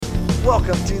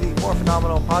Welcome to the More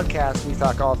Phenomenal Podcast. We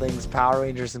talk all things Power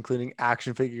Rangers, including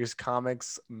action figures,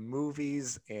 comics,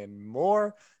 movies, and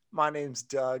more. My name's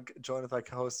Doug, joined with my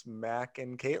co-hosts Mac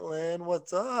and Caitlin.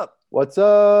 What's up? What's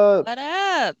up? What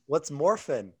up? What's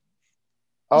morphin?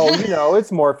 Oh, it's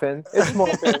morphin. It's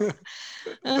morphin.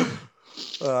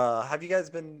 Have you guys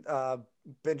been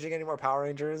binging any more Power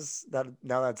Rangers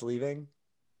now that's leaving?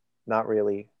 Not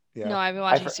really. Yeah, No, I've been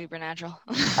watching Supernatural.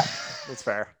 that's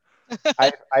fair.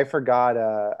 I forgot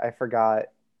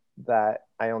that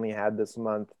I only had this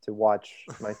month to watch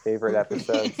my favorite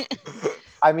episodes.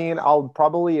 I mean, I'll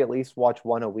probably at least watch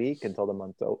one a week until the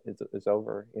month is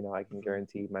over. I can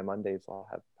guarantee my Mondays I'll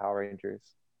have Power Rangers.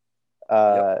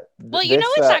 Well,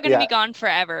 it's not going to be gone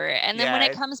forever. And then when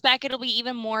it comes back, it'll be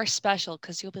even more special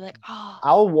because you'll be like, oh.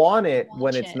 I'll want it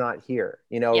when it's not here.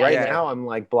 Right now I'm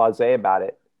like blasé about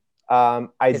it.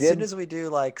 As soon as we do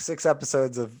like 6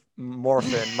 episodes of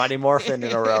Mighty Morphin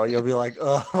in a row, you'll be like,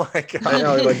 oh my God. I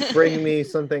know, like bring me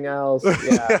something else.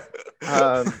 Yeah.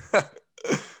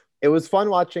 It was fun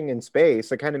watching in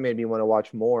space. It kind of made me want to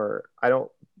watch more.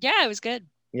 Yeah, it was good.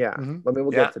 Yeah. Mm-hmm. I mean,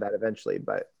 we'll get to that eventually,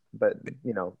 but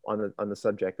on the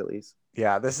subject at least.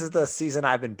 Yeah, this is the season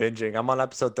I've been binging. I'm on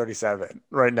episode 37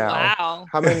 right now. Wow.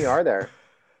 How many are there?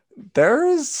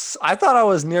 I thought I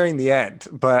was nearing the end,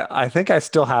 but I think I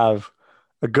still have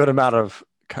a good amount of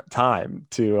time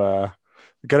a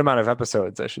good amount of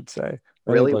episodes, I should say.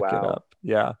 Really? Look it up.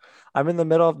 Yeah. I'm in the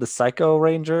middle of the Psycho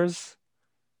Rangers.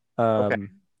 Okay.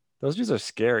 Those dudes are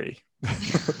scary.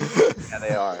 Yeah,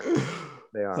 they are.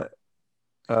 They are.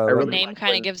 The name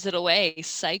kind of gives it away.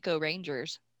 Psycho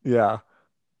Rangers. Yeah.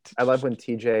 I love when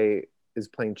TJ is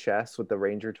playing chess with the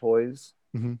Ranger toys.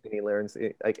 Mm-hmm. And he learns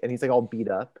and he's like all beat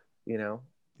up,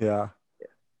 Yeah.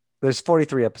 There's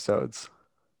 43 episodes.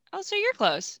 Oh, so you're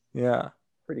close. Yeah.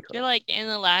 Pretty close. You're like in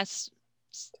the last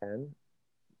 10.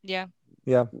 Yeah.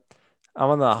 I'm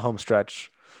on the home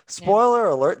stretch. Spoiler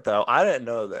alert though, I didn't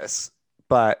know this,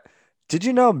 but did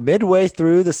you know midway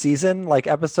through the season, like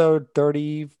episode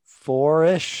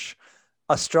 34-ish,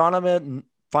 Astronema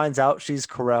finds out she's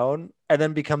Corone and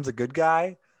then becomes a good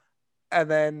guy,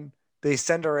 and then they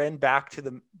send her in back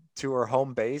to her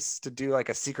home base to do like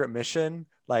a secret mission,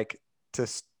 like to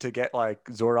get like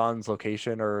Zordon's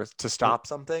location or to stop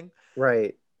something.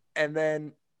 Right. And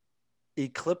then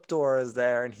Ecliptor is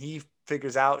there and he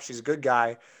figures out she's a good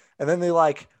guy. And then they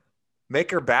like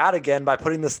make her bad again by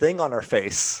putting this thing on her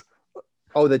face.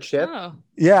 Oh, the chip? Oh.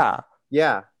 Yeah.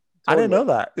 Yeah. Totally. I didn't know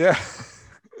that. Yeah.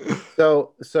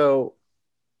 So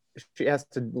she has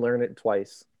to learn it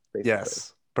twice, basically.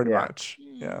 Yes, pretty much.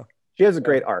 Yeah. She has a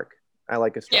great arc. I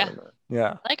like Astronema.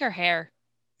 Yeah. I like her hair.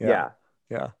 Yeah.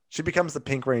 She becomes the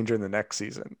Pink Ranger in the next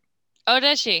season. Oh,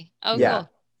 does she? Oh, yeah. Cool.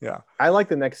 Yeah. I like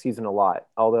the next season a lot,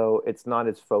 although it's not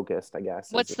as focused, I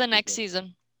guess. What's the next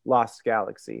season? Lost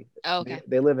Galaxy. Oh, okay.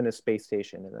 They live in a space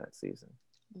station in that season.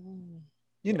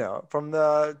 From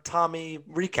the Tommy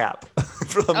recap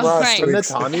from last week. From the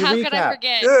Tommy How recap. could I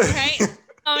forget? Right?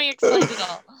 Tommy explained it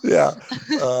all.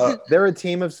 Yeah. They're a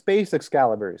team of space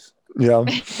Excaliburs. Yeah.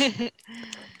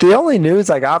 The only news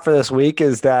I got for this week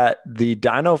is that the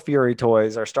Dino Fury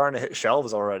toys are starting to hit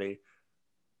shelves already.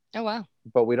 Oh wow!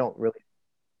 But we don't really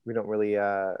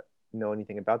know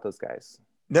anything about those guys.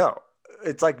 No,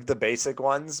 it's like the basic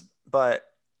ones, but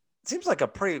it seems like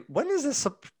when is this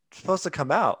supposed to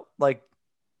come out? Like,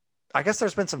 I guess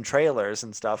there's been some trailers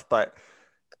and stuff, but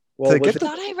I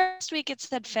thought I read last week it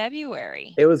said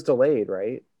February. It was delayed,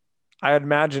 right? I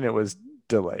imagine it was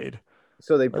delayed.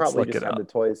 So they probably just had the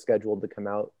toys scheduled to come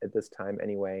out at this time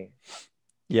anyway.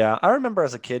 Yeah, I remember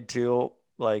as a kid too,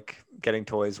 like getting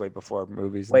toys way before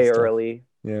movies. Way early.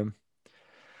 Yeah.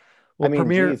 Well, I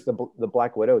mean, the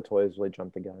Black Widow toys really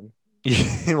jumped the gun.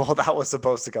 Well, that was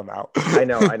supposed to come out. I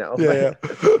know. Yeah.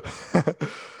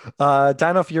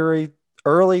 Dino Fury,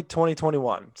 early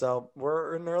 2021. So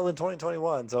we're in early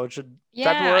 2021. So it should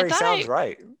February sounds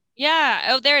right. Yeah.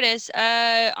 Oh, there it is.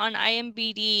 On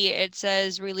IMDb, it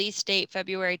says release date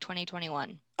February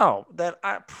 2021. Oh,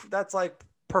 that's like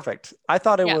perfect. I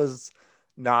thought it was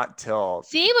not till.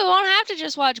 See, we won't have to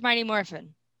just watch Mighty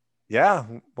Morphin. Yeah,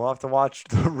 we'll have to watch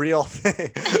the real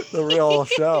thing, the real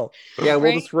show. Yeah,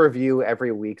 we'll just review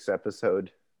every week's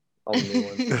episode. All the new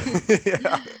ones.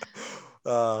 Yeah.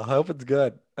 I hope it's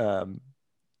good. But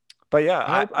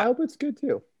yeah, I hope it's good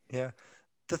too. Yeah.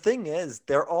 The thing is,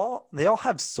 they all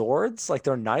have swords, like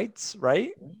they're knights,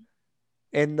 right?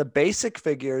 In the basic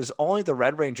figures, only the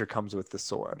Red Ranger comes with the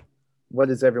sword. What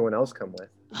does everyone else come with?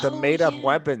 The made-up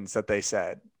weapons that they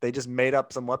said. They just made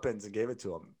up some weapons and gave it to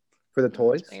them. For the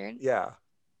toys? Weird. Yeah.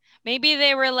 Maybe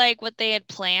they were like what they had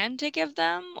planned to give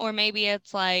them, or maybe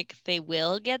it's like they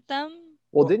will get them.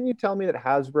 Well, didn't you tell me that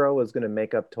Hasbro was going to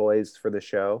make up toys for the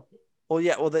show? Well,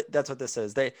 yeah. Well, that's what this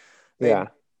is. They Yeah.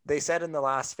 they said in the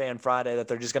last Fan Friday that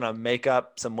they're just gonna make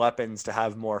up some weapons to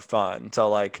have more fun. So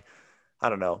like, I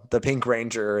don't know, the Pink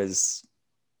Ranger is,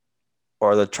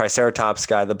 or the Triceratops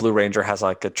guy, the Blue Ranger has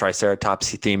like a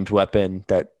Triceratops themed weapon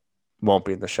that won't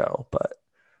be in the show. But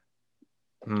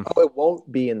Oh, it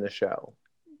won't be in the show.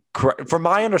 from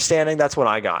my understanding, that's what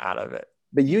I got out of it.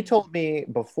 But you told me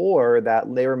before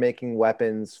that they were making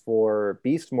weapons for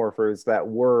Beast Morphers that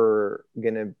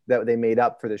they made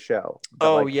up for the show. That,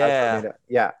 Oh like, yeah,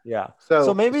 yeah. yeah. So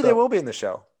So maybe they will be in the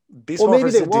show. Beast well, maybe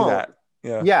Morphers they did do won't. that.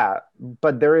 Yeah. Yeah,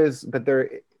 but there's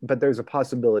a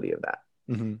possibility of that.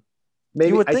 Mm-hmm. Maybe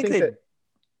You would I think think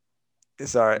that.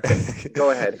 Sorry.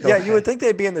 Go ahead. Yeah, you would think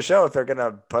they'd be in the show if they're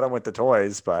gonna put them with the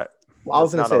toys, but Well, I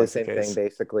was going to say the always same thing,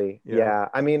 basically. Yeah.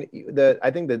 I mean,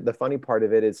 I think that the funny part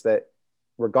of it is that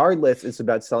regardless, it's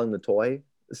about selling the toy.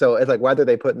 So it's like whether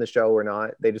they put in the show or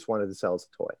not, they just wanted to sell as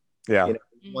a toy. Yeah. You know,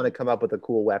 want to come up with a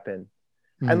cool weapon.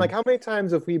 Mm. And like, how many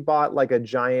times have we bought like a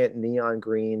giant neon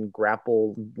green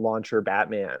grapple launcher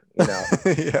Batman, you know,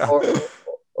 yeah.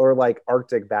 or like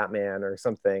Arctic Batman or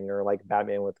something, or like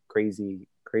Batman with crazy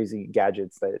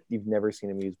gadgets that you've never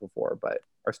seen him use before, but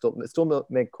are still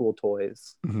make cool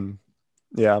toys. Mm-hmm.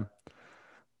 Yeah.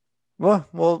 Well,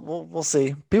 we'll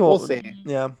see. People, we'll see.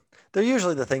 Yeah, they're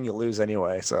usually the thing you lose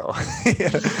anyway. So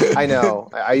I know.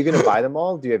 Are you going to buy them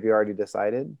all? Have you already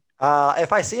decided?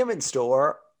 If I see them in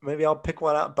store, maybe I'll pick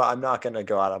one up. But I'm not going to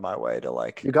go out of my way to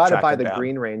like. You got to buy the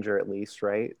Green Ranger at least,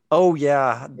 right? Oh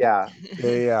yeah, yeah.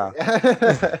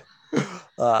 The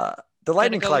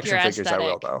Lightning Collection figures, I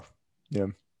will though. Yeah.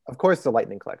 Of course, the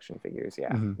Lightning Collection figures.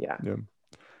 Yeah. Mm-hmm. Yeah.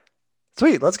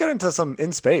 Sweet. Let's get into some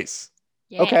In Space.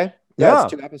 Yeah. Okay. Yeah,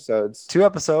 it's 2 episodes. 2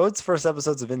 episodes. First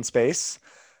episodes of In Space.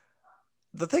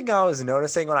 The thing I was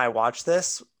noticing when I watched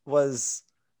this was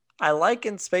I like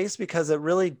In Space because it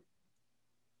really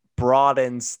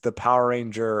broadens the Power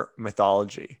Ranger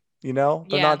mythology. You know,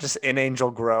 they're not just in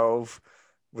Angel Grove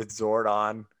with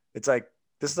Zordon. It's like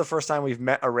this is the first time we've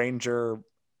met a Ranger.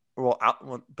 Well,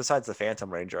 besides the Phantom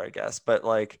Ranger, I guess, but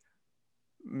like.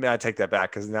 I take that back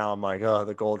because now I'm like, oh,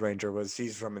 the Gold Ranger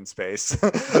he's from In Space.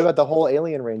 What about the whole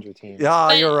Alien Ranger team?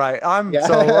 Yeah, you're right. I'm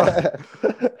so.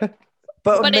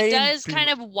 But it does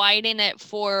kind of widen it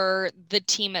for the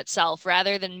team itself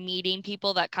rather than meeting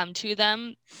people that come to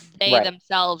them. They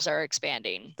themselves are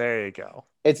expanding. There you go.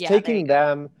 It's taking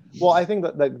them. Well, I think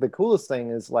that the coolest thing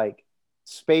is like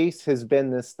space has been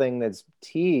this thing that's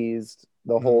teased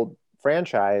the whole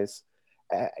franchise.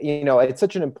 You know, it's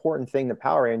such an important thing to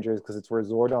Power Rangers because it's where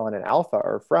Zordon and Alpha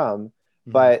are from.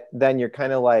 Mm-hmm. But then you're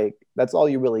kind of like, that's all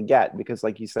you really get because,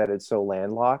 like you said, it's so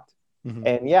landlocked. Mm-hmm.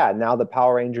 And now the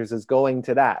Power Rangers is going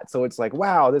to that. So it's like,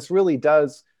 wow, this really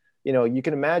does, you know, you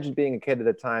can imagine being a kid at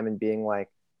a time and being like,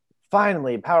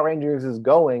 finally, Power Rangers is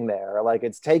going there. Like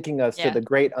it's taking us to the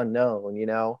great unknown, you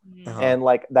know? Uh-huh. And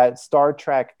like that Star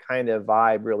Trek kind of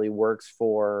vibe really works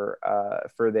for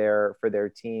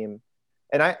their team.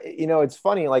 And it's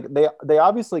funny, like they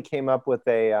obviously came up with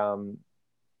a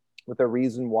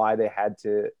reason why they had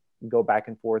to go back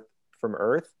and forth from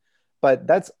Earth, but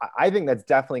I think that's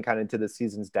definitely kind of to the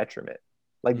season's detriment.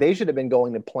 Like they should have been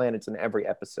going to planets in every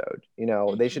episode, you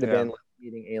know, they should have been like,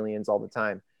 meeting aliens all the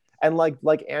time. And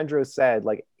like Andros said,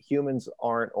 like humans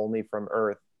aren't only from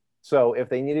Earth. So if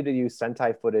they needed to use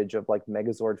Sentai footage of like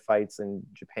Megazord fights in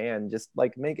Japan, just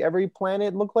like make every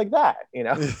planet look like that, you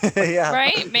know?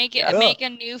 Right? Make a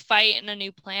new fight in a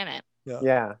new planet.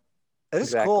 Yeah.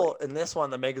 It's cool. In this one,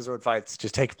 the Megazord fights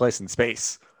just take place in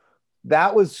space.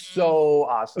 That was so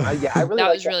awesome. I really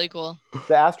that was really cool.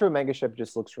 The Astro Megaship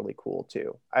just looks really cool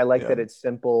too. I like that it's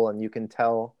simple and you can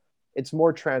tell it's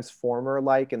more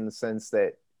Transformer-like in the sense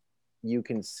that you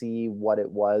can see what it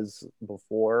was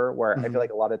before, where I feel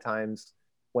like a lot of times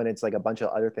when it's like a bunch of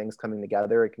other things coming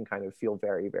together, it can kind of feel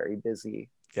very, very busy.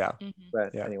 Yeah.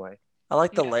 But anyway. I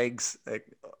like the legs,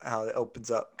 like how it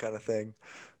opens up kind of thing.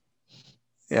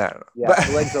 Yeah. Yeah,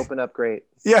 the legs open up great.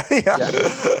 Yeah.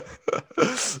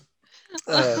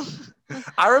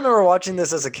 I remember watching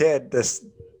this as a kid, this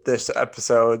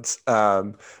episodes,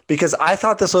 because I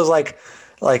thought this was like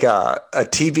a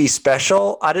TV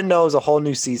special. I didn't know it was a whole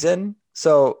new season.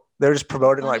 So they're just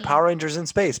promoting like Power Rangers in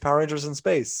space.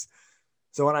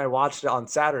 So when I watched it on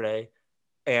Saturday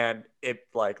and it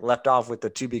like left off with the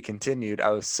to be continued, I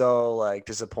was so like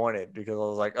disappointed because I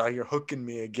was like, oh, you're hooking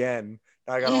me again.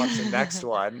 Now I gotta watch the next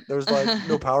one. There's like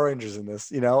no Power Rangers in this,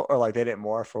 you know, or like they didn't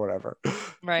morph or whatever.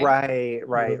 Right.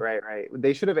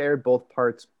 They should have aired both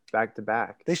parts back to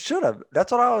back. They should have.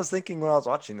 That's what I was thinking when I was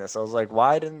watching this. I was like,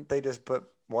 why didn't they just put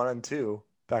 1 and 2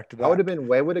 back to back? That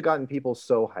would have gotten people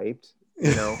so hyped,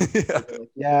 you know? Yeah. Like,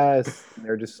 yes. And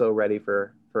they're just so ready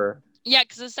for. Yeah,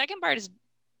 because the second part is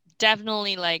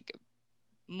definitely like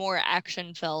more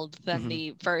action filled than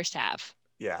the first half.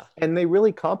 Yeah. And they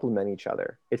really complement each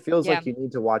other. It feels like you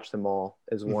need to watch them all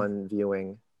as one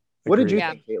viewing. What did you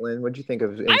think, Caitlin? What did you think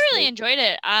of I really enjoyed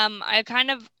it. I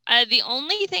kind of the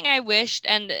only thing I wished,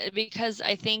 and because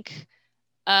I think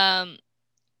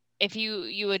if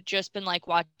you had just been like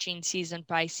watching season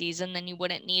by season, then you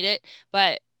wouldn't need it.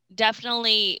 But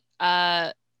definitely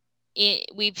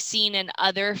we've seen in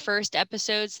other first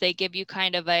episodes, they give you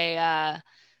kind of a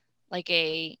like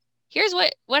a here's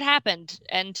what happened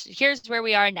and here's where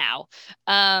we are now.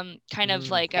 Kind of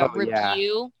like a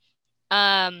review.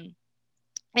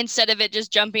 Instead of it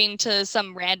just jumping to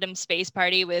some random space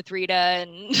party with Rita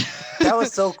and that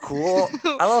was so cool.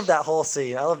 I love that whole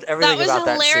scene. I loved everything about that scene.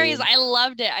 That was hilarious. I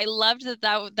loved it. I loved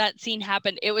that scene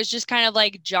happened. It was just kind of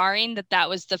like jarring that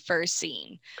was the first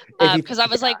scene. Because I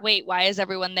was like, wait, why is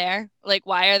everyone there? Like,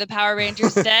 why are the Power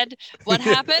Rangers dead? What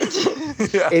happened?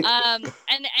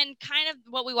 And kind of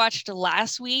what we watched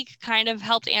last week kind of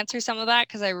helped answer some of that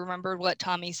because I remembered what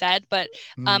Tommy said. But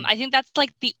I think that's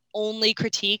like the only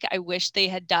critique I wish they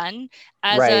had done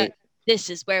as this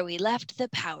is where we left the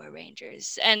Power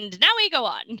Rangers and now we go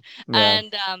on.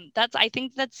 And I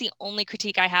think that's the only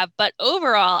critique I have. But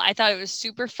overall, I thought it was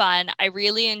super fun. I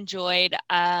really enjoyed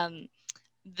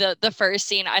the first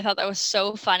scene. I thought that was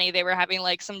so funny. They were having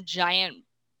like some giant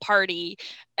party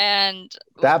and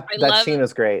that scene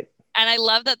was great. And I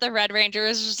love that the Red Ranger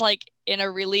is just like in a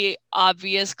really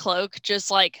obvious cloak, just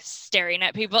like staring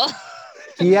at people.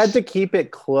 He had to keep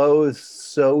it closed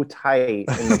so tight.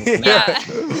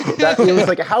 It was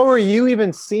like, how are you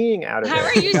even seeing out of it? How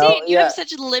are you seeing? You have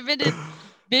such limited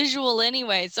visual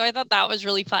anyway. So I thought that was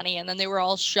really funny. And then they were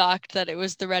all shocked that it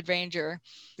was the Red Ranger.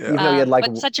 Even though he had like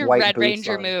but such a Red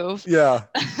Ranger move. Yeah.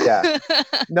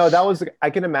 No, I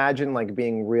can imagine like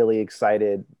being really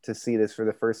excited to see this for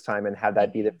the first time and have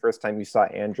that be the first time you saw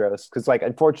Andros. Because like,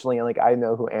 unfortunately, like I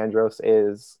know who Andros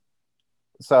is.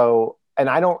 So, and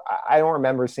I don't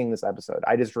remember seeing this episode.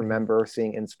 I just remember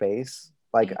seeing In Space.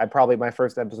 Like my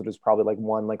first episode was probably like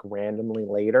one like randomly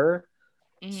later.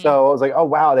 So I was like, oh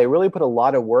wow, they really put a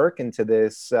lot of work into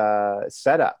this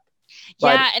setup.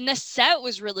 And the set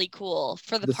was really cool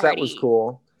for the party. The set was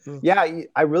cool. Yeah,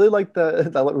 I really liked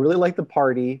the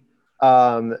party.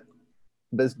 But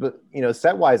you know,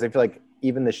 set wise, I feel like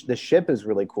even the ship is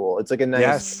really cool. It's like a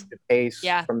nice pace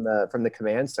from the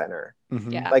command center.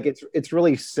 Like it's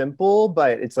really simple,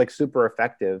 but it's like super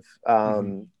effective.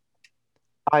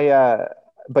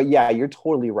 But yeah, you're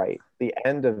totally right. The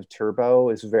end of Turbo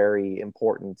is very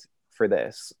important for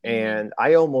this. And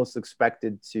I almost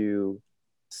expected to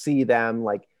see them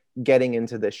like getting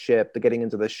into the ship, getting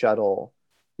into the shuttle,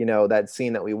 you know, that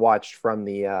scene that we watched from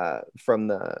the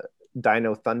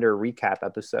Dino Thunder recap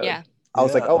episode. I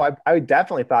was like, oh, I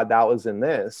definitely thought that was in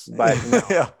this, but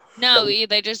no. No,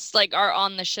 they just like are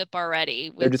on the ship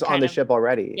already. They're just on the ship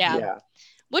already. Yeah.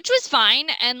 Which was fine.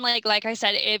 And like I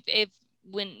said, if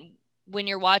when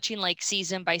you're watching like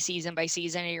season by season by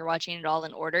season and you're watching it all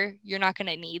in order, you're not going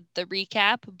to need the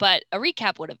recap, but a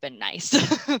recap would have been nice.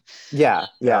 Yeah.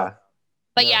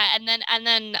 But and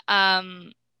then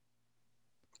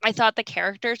I thought the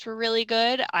characters were really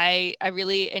good. I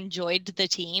really enjoyed the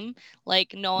team.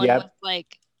 Like no one was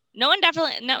like no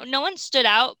one stood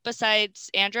out besides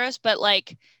Andros, but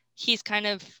like he's kind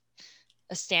of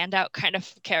a standout kind of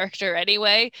character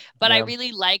anyway. But I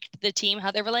really liked the team,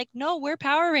 how they were like, no, we're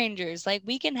Power Rangers, like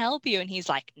we can help you, and he's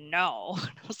like, no.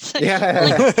 I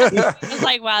was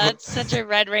like, wow, that's such a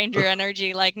Red Ranger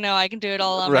energy. Like, no, I can do it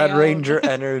all on Red my own. Ranger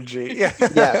energy.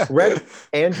 Red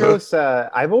Andros,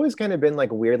 I've always kind of been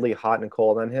like weirdly hot and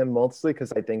cold on him, mostly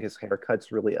because I think his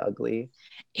haircut's really ugly.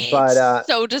 It's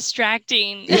so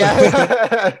distracting.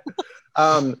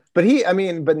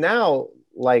 But now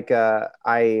like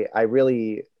I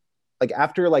really like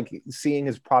after like seeing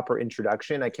his proper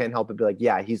introduction, I can't help but be like,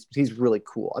 yeah, he's really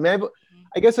cool. I mean,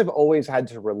 I guess I've always had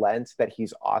to relent that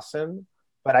he's awesome,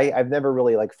 but I've never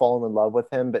really like fallen in love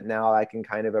with him. But now I can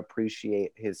kind of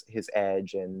appreciate his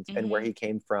edge and where he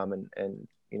came from and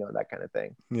you know, that kind of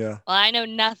thing. Yeah. Well, I know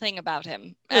nothing about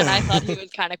him, and I thought he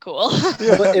was kind of cool.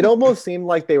 But it almost seemed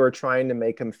like they were trying to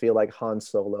make him feel like Han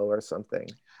Solo or something.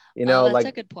 You know, that's like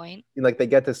a good point. Like they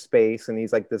get to space and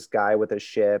he's like this guy with a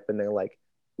ship and they're like,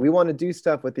 we want to do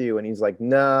stuff with you, and he's like,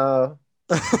 no,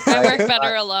 I work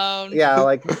better alone. Yeah,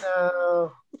 like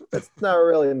no. that's not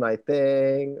really my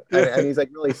thing. And he's like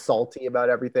really salty about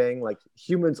everything. Like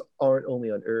humans aren't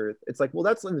only on Earth. It's like, well,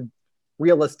 that's a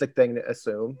realistic thing to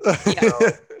assume. Yeah.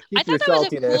 I thought that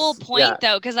was a cool saltiness. point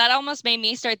though, because that almost made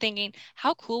me start thinking,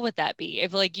 how cool would that be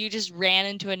if like you just ran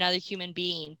into another human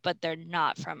being, but they're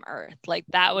not from Earth? Like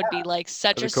that would be like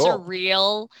such a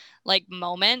surreal like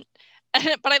moment.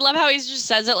 But I love how he just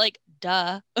says it like,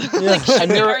 duh. Like,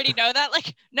 shouldn't you already know that?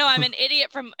 Like, no, I'm an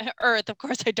idiot from Earth. Of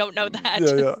course I don't know that.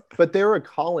 Yeah. But they're a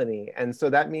colony. And so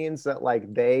that means that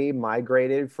like they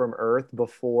migrated from Earth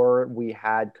before we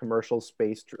had commercial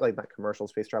space, like not commercial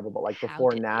space travel, but like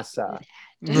before NASA.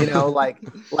 You know, like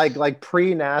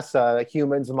pre-NASA,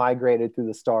 humans migrated through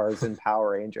the stars in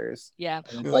Power Rangers. Yeah.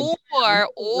 Like,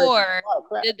 or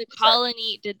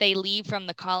did they leave from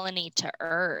the colony to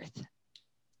Earth?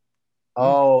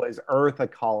 Oh, is Earth a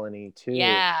colony too?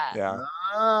 Yeah.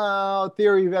 Oh,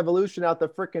 theory of evolution out the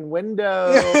freaking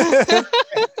window.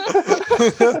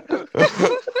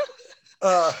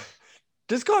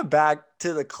 Just going back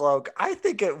to the cloak, I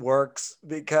think it works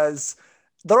because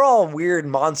they're all weird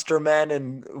monster men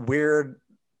and weird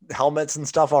helmets and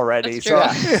stuff already. That's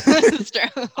true. That's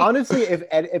true. Honestly,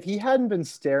 if he hadn't been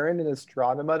staring in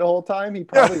Astronema the whole time, he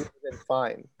probably would have been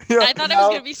fine. I thought it was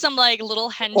gonna be some like little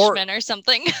henchman or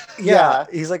something. Yeah,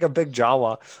 he's like a big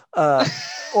Jawa.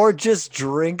 Or just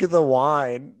drink the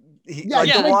wine.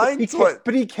 The wine's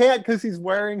but he can't because he's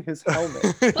wearing his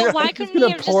helmet. But why couldn't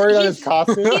he have pour it on his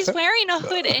costume? He's wearing a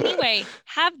hood anyway.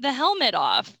 Have the helmet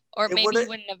off. Or maybe he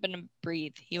wouldn't have been able to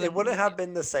breathe. It wouldn't have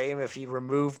been the same if he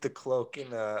removed the cloak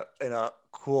in a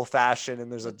cool fashion and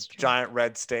there's a giant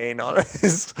red stain on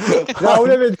his. That would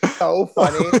have been so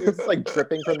funny. It's like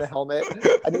dripping from the helmet,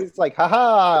 and he's like,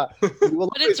 "Haha!"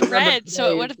 But it's red,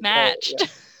 so it would have matched.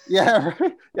 Yeah,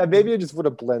 maybe it just would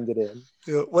have blended in.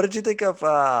 What did you think of?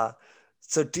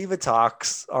 So Diva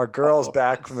Talks, our girls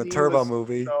back from the Turbo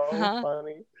movie. So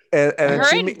funny. And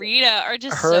her and Rita are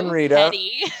just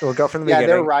petty. We'll go from the beginning.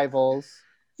 Yeah, they're rivals.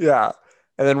 Yeah.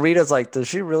 And then Rita's like, does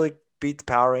she really beat the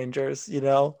Power Rangers? You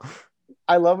know?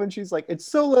 I love when she's like, it's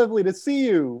so lovely to see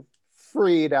you,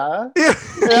 Frida.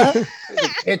 Yeah.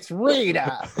 It's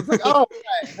Rita. It's like, oh,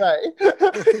 right.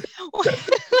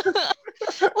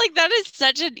 Like, that is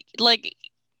such a, like,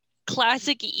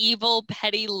 classic evil,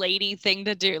 petty lady thing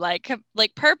to do. Like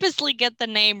purposely get the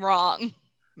name wrong.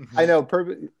 I know.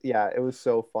 Yeah, it was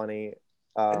so funny.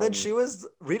 And then was it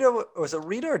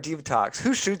Rita or Diva Talks?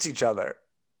 Who shoots each other?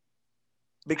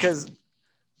 Because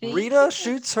Rita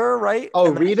shoots her, right?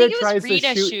 Oh, Rita tries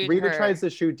to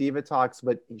shoot Diva Talks,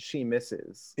 but she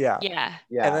misses. Yeah.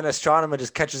 And then Astronema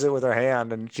just catches it with her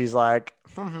hand, and she's like,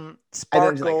 sparkles. And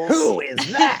then she's like, who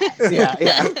is that? yeah.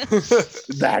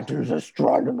 That is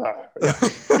Astronema.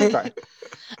 Yeah.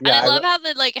 And I love how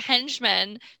the like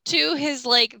henchman to his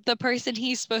like the person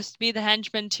he's supposed to be the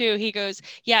henchman to, he goes,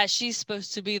 yeah, she's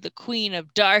supposed to be the queen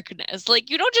of darkness. Like,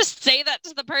 you don't just say that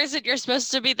to the person you're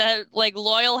supposed to be the like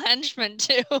loyal henchman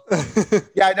to.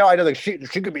 Yeah, I know. Like she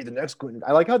could be the next queen.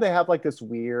 I like how they have like this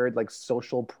weird like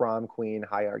social prom queen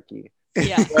hierarchy.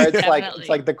 Yeah, where it's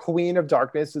like the queen of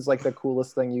darkness is like the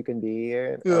coolest thing you can be.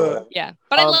 Yeah,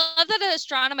 but I love that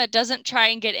Astronema doesn't try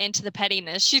and get into the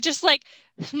pettiness. She just like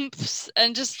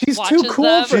and just she's watches too cool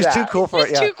them. for She's that. too cool for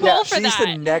it. Yeah, she's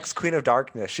the next queen of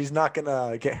darkness. She's not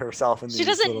gonna get herself in. She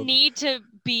doesn't need to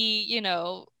be,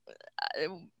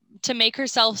 to make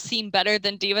herself seem better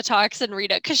than Diva Talks and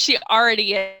Rita, because she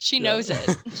already is. She knows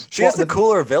it. She has the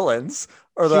cooler villains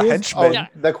or the henchmen.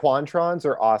 The Quantrons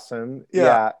are awesome.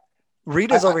 Yeah.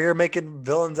 Rita's over here making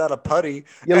villains out of putty.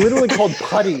 Yeah, literally called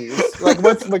putties.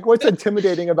 What's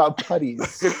intimidating about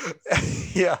putties?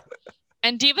 Yeah.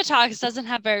 And Diva Talks doesn't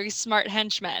have very smart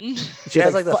henchmen. She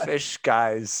has like the fish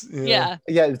guys. Yeah.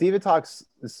 Yeah, Diva Talks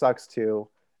sucks too.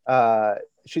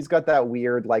 She's got that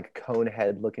weird like cone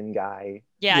head looking guy.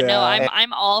 Yeah, no,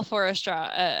 I'm all for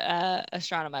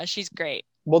Astronema. She's great.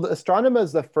 Well, the Astronema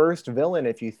is the first villain,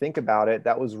 if you think about it,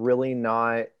 that was really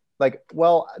not like,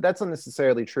 well, that's not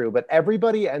necessarily true, but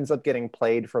everybody ends up getting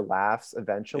played for laughs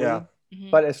eventually. Yeah.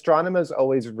 Mm-hmm. But Astronema is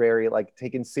always very like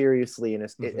taken seriously, and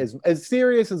as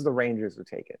serious as the Rangers are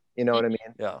taken. You know what I mean?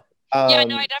 Yeah. Yeah,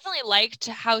 no, I definitely liked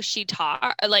how she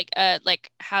talked, like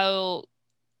how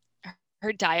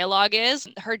her dialogue is.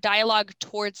 Her dialogue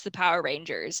towards the Power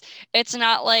Rangers. It's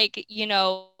not like,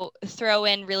 throw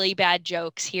in really bad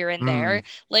jokes here and there.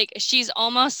 Like, she's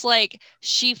almost like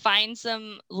she finds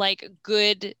them like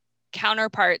good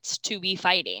counterparts to be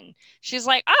fighting. She's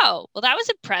like, oh, well, that was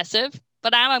impressive,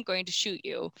 but now I'm going to shoot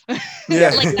you. Yeah.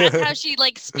 Like, that's how she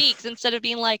like speaks, instead of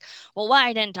being like, well,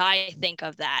 why didn't I think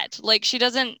of that? Like, she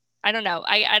doesn't, I don't know.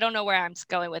 I don't know where I'm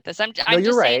going with this. I'm just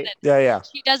right. saying that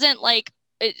she doesn't like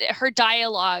her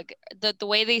dialogue, the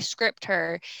way they script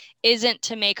her isn't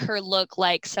to make her look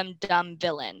like some dumb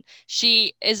villain.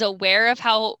 She is aware of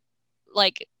how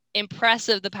like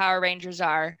impressive the Power Rangers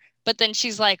are, but then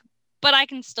she's like, but I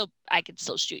can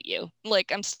still shoot you.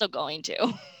 Like I'm still going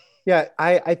to. Yeah,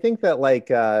 I think that like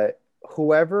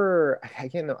whoever I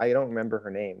don't remember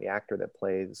her name, the actor that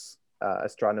plays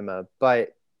Astronema,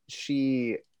 but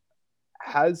she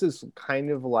has this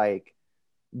kind of like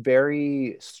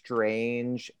very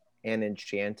strange and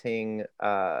enchanting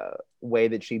way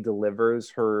that she delivers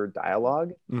her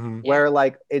dialogue, where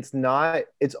like it's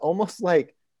almost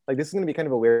like this is going to be kind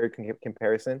of a weird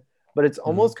comparison, but it's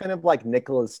almost kind of like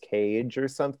Nicolas Cage or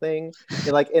something,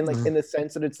 in the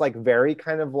sense that it's like very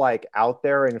kind of like out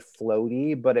there and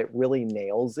floaty, but it really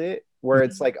nails it. Where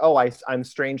it's like, oh, I'm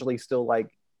strangely still like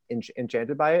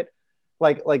enchanted by it,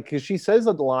 like because she says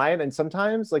the line, and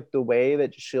sometimes like the way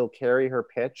that she'll carry her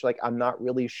pitch, like I'm not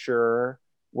really sure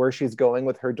where she's going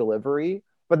with her delivery.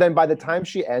 But then by the time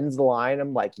she ends the line,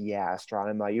 I'm like, yeah,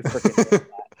 Astronema, you freaking nailed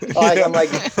that. Like, I'm like,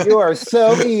 you are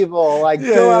so evil. Like,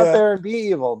 go out there and be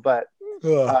evil. But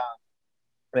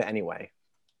anyway.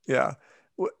 Yeah.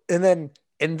 And then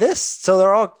in this, so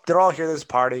they're all here at this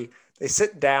party. They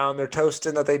sit down, they're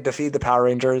toasting that they defeat the Power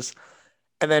Rangers.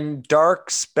 And then Dark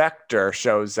Spectre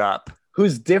shows up.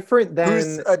 Who's different than...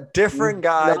 Who's a different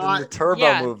guy than the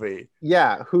Turbo movie.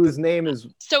 Yeah, whose name is...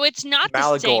 So it's not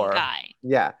the same guy.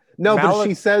 Yeah. No, but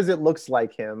she says it looks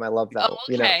like him. I love that. Oh,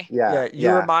 okay.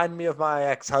 You remind me of my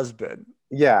ex-husband.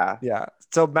 Yeah. Yeah.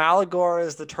 So Malagor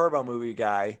is the Turbo movie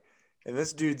guy, and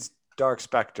this dude's Dark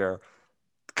Spectre.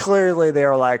 Clearly, they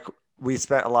were like, we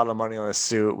spent a lot of money on this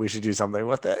suit. We should do something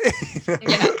with it.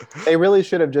 Yeah. They really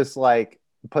should have just like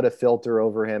put a filter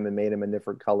over him and made him a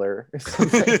different color or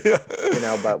something.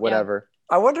 But whatever.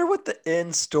 I wonder what the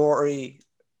end story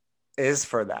is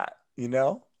for that,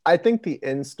 I think the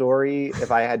end story, if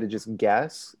I had to just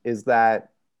guess, is that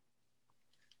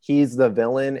he's the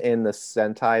villain in the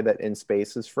Sentai that In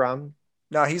Space is from.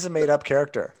 No, he's a made-up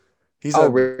character.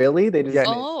 Really? They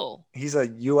just he's a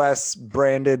U.S.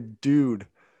 branded dude.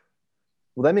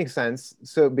 Well, that makes sense.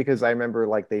 So because I remember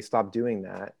like they stopped doing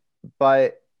that,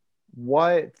 but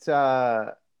what?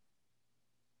 But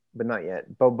not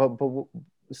yet. But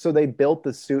so they built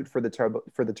the suit for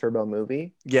the Turbo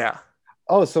movie. Yeah.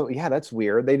 Oh, so yeah, that's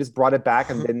weird. They just brought it back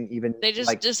and didn't even... They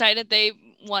just decided they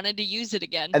wanted to use it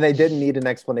again. And they didn't need an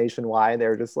explanation why. They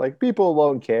were just like, people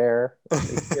won't care.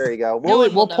 Here you go.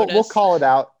 We'll call it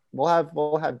out.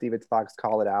 We'll have Diva Talks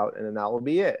call it out, and then that will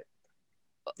be it.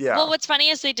 Yeah. Well, what's funny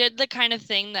is they did the kind of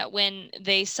thing that when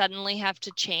they suddenly have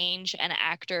to change an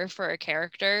actor for a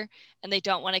character and they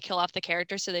don't want to kill off the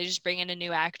character, so they just bring in a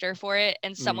new actor for it,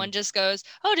 and someone just goes,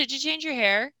 "Oh, did you change your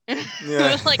hair?"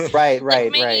 Yeah.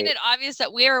 right, making it obvious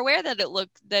that we are aware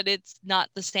that it's not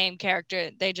the same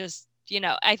character. They just,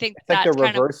 I think it's like the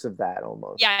reverse of that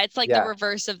almost. Yeah, it's like the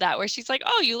reverse of that, where she's like,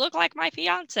 "Oh, you look like my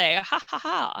fiance." Ha ha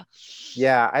ha.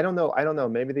 Yeah, I don't know.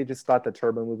 Maybe they just thought the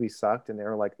Turbo movie sucked and they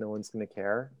were like, no one's gonna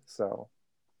care. So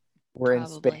we're in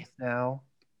space now.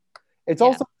 It's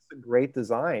also a great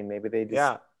design. Maybe they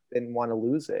just didn't want to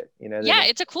lose it.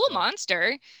 It's a cool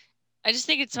monster. I just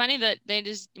think it's funny that they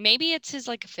just, maybe it's his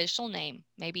like official name.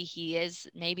 Maybe he is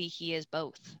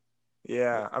both.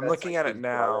 Yeah, I'm looking at it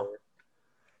now.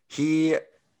 It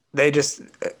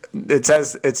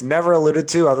says it's never alluded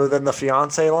to other than the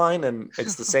fiance line, and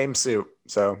it's the same suit.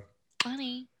 So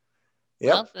funny.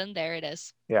 Yep. Well, then there it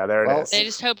is. Yeah, there it is. They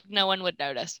just hoped no one would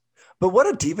notice. But what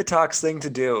a Diva Talks thing to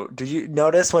do. Did you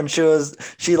notice when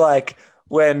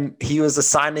when he was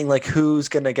assigning like who's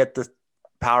gonna get the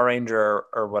Power Ranger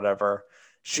or whatever,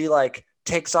 she like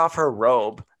takes off her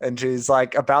robe and she's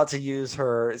like about to use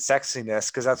her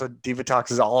sexiness because that's what Diva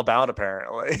Talks is all about,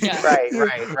 apparently. Yeah. Right.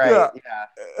 Yeah.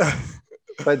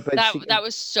 But that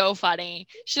was so funny.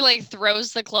 She like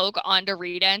throws the cloak onto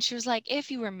Rita and she was like, "If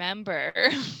you remember."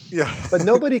 Yeah. But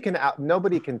nobody can top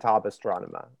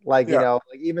Astronema. Like, like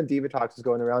even Diva Talks is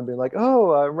going around being like,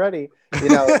 "Oh, I'm ready."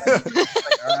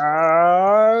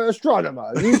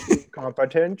 Astronema, you seem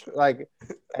competent. Like,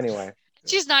 anyway.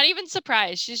 She's not even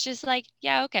surprised. She's just like,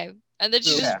 "Yeah, okay." And then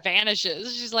she just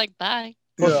vanishes. She's like, "Bye."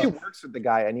 Well, she works with the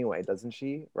guy anyway, doesn't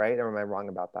she? Right? Or am I wrong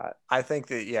about that? I think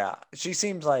that, she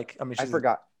seems like, I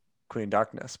forgot. Queen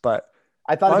Darkness, but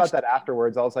I thought about that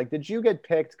afterwards. I was like, did you get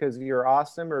picked because you're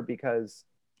awesome or because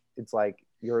it's like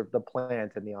you're the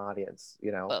plant in the audience,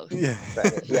 Both. Yeah.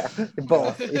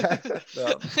 Both. Yeah.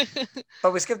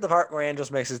 But we skipped the part where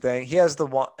Andros makes his thing. He has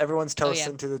everyone's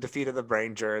toasting to the defeat of the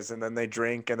Rangers, and then they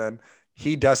drink, and then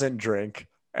he doesn't drink.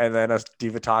 And then as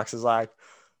Diva Talks is like,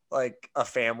 like a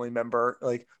family member.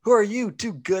 Like, who are you?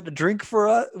 Too good to drink for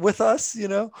us with us, you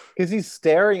know? Because he's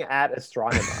staring at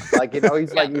Astronema. Like,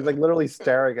 he's like literally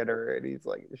staring at her, and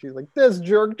she's like, this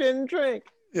jerk didn't drink.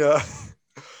 Yeah.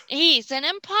 He's an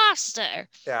imposter.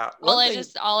 Yeah.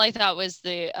 All I thought was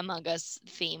the Among Us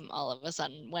theme all of a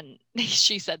sudden when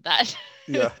she said that.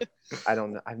 Yeah. I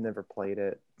don't know. I've never played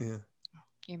it. Yeah.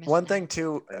 One thing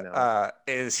too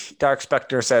is Dark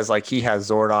Spectre says like he has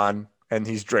Zordon and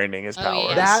he's draining his powers.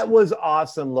 Yeah. That was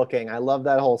awesome looking. I love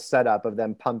that whole setup of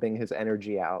them pumping his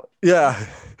energy out. Yeah.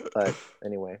 But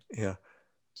anyway. Yeah.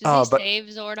 Does he save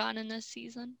Zordon in this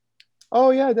season?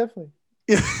 Oh yeah, definitely.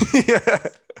 Yeah.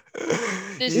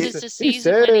 This is the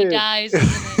season when he dies,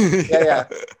 isn't it? Yeah.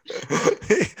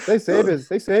 They save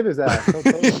his ass.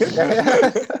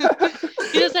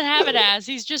 He doesn't have an ass.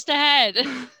 He's just a head.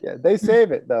 Yeah, they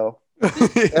save it though.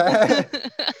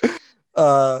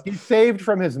 He's saved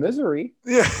from his misery.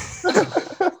 Yeah.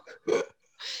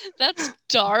 That's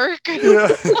dark.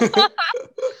 Yeah.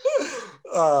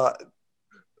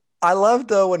 I love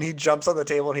though when he jumps on the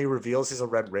table and he reveals he's a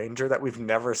Red Ranger that we've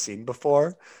never seen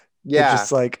before. Yeah. It's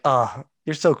just like,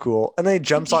 you're so cool. And then he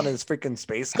jumps on his freaking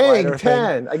space glider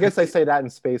Hang 10. I guess I say that in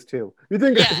space too. You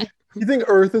think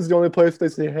Earth is the only place they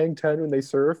say hang 10 when they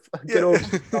surf? Get over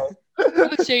yourself.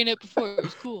 I was saying it before. It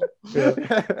was cool. Yeah.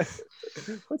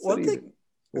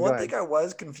 One thing I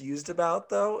was confused about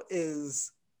though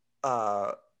is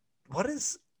what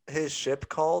is his ship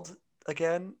called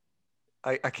again?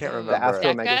 I can't remember. The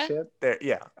Astro Mega ship?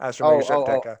 Astro Mega ship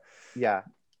Deca. Yeah.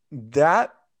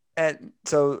 That, and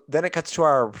so then it cuts to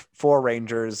our 4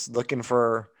 Rangers looking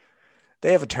for,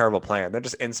 they have a terrible plan. They're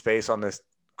just in space on this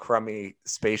crummy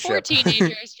spaceship. 4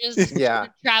 teenagers just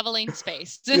traveling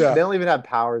space. Yeah. They don't even have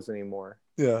powers anymore.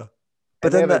 Yeah.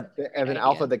 But then they have an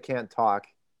alpha that can't talk.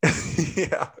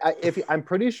 Yeah. I'm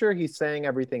pretty sure he's saying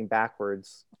everything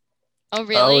backwards. Oh,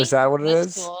 really? Oh, is that what it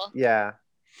is? Cool. Yeah.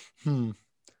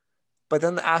 But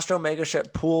then the Astro Mega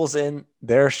ship pulls in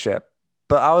their ship.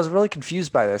 But I was really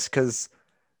confused by this because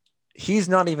he's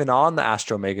not even on the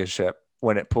Astro Mega ship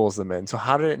when it pulls them in. So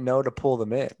how did it know to pull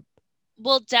them in?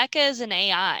 Well, Deca is an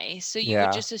AI, so you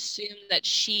would just assume that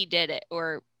she did it.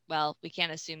 Or, well, we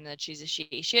can't assume that she's a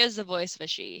she. She has the voice of a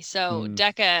she. So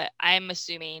Deca, I'm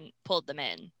assuming, pulled them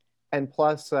in. And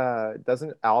plus,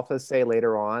 doesn't Alpha say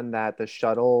later on that the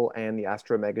shuttle and the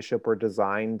Astro Mega ship were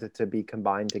designed to be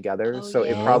combined together? Oh, so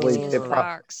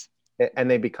yeah. And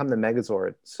they become the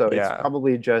Megazord. So it's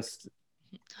probably just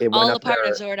all a part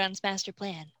of Zordon's master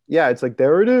plan. Yeah, it's like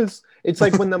there it is. It's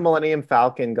like when the Millennium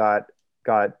Falcon got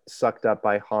sucked up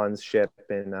by Han's ship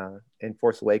in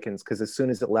Force Awakens, because as soon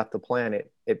as it left the planet,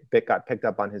 it got picked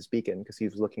up on his beacon because he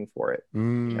was looking for it. You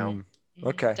know?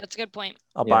 Okay, that's a good point.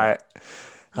 I'll buy it.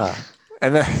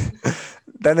 And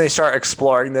then they start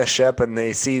exploring this ship, and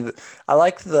they see. I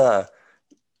like the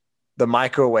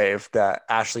microwave that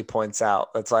Ashley points out.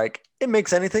 It's like it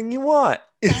makes anything you want.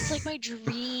 That's like my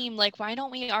dream. Like, why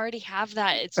don't we already have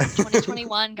that? It's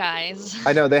 2021, guys.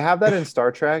 I know they have that in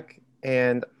Star Trek,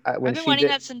 and when I've been wanting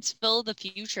that since Phil the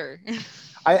Future.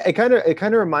 It kind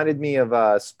of reminded me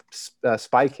of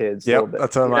Spy Kids. Yep,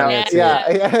 that's what I mean.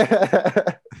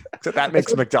 Yeah. Except that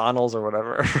makes McDonald's or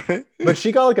whatever. Right? But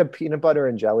she got like a peanut butter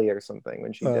and jelly or something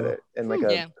when she did it in like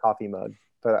a coffee mug.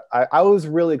 But I was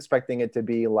really expecting it to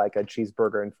be like a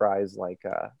cheeseburger and fries, like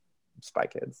Spy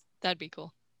Kids. That'd be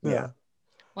cool. Yeah.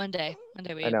 One day I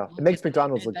know it makes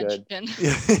McDonald's look good. Yeah.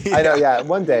 I know. Yeah.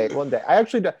 One day. I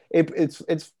actually.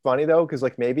 It's funny though, because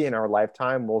like maybe in our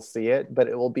lifetime we'll see it, but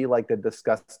it will be like the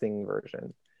disgusting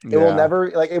version. It will never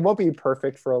it won't be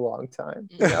perfect for a long time.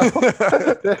 You know?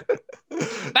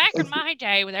 Back in my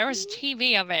day, there was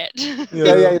TV of it.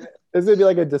 Yeah. This would be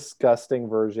like a disgusting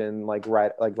version, like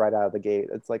right out of the gate.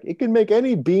 It's like it can make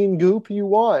any bean goop you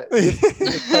want.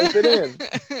 Just type it in.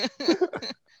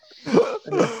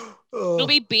 It'll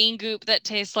be bean goop that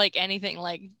tastes like anything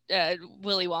like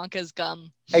Willy Wonka's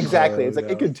gum. Exactly. It's like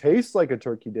it could taste like a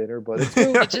turkey dinner, but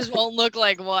it just won't look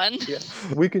like one. Yeah.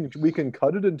 We can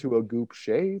cut it into a goop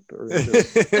shape.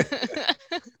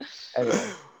 Anyway.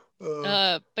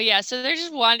 But yeah, so they're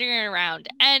just wandering around.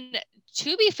 And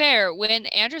to be fair, when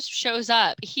Andros shows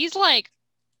up, he's like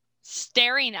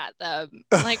staring at them.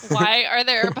 Like, why are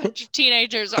there a bunch of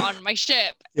teenagers on my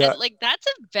ship? Yeah. And like, that's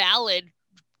a valid,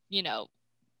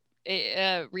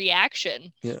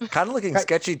 reaction. Yeah, kind of looking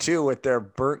sketchy too with their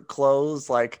burnt clothes.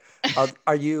 Like,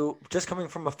 are you just coming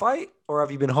from a fight, Or have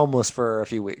you been homeless for a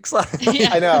few weeks?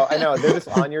 Yeah. I know. They're just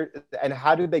on your. And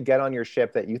how did they get on your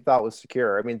ship that you thought was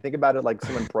secure? I mean, think about it like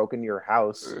someone broke into your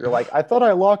house. You're like, I thought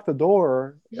I locked the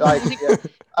door. Like, yeah.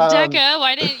 Deca,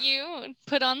 why didn't you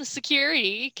put on the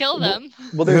security? Kill them.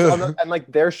 Well, and like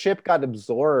their ship got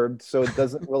absorbed, so it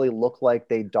doesn't really look like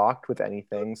they docked with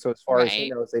anything. So as far as he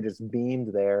Right. knows, they just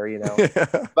beamed there,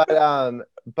 Yeah.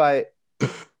 But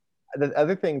the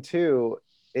other thing too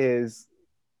is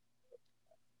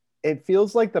it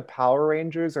feels like the Power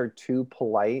Rangers are too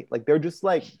polite. Like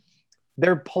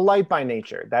they're polite by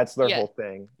nature. That's their Yeah. whole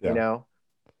thing, Yeah.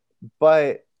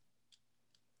 But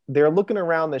they're looking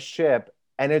around the ship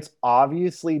and it's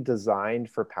obviously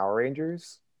designed for Power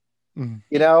Rangers, Mm.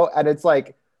 and it's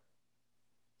like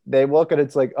they look and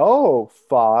it's like, oh,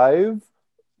 5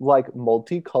 like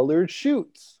multicolored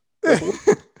shoots. Like,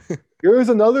 here's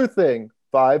another thing.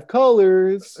 5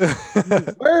 colors.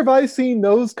 Where have I seen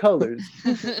those colors?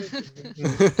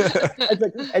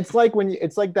 It's like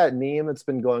that meme that's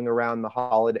been going around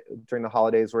during the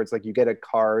holidays where it's like you get a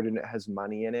card and it has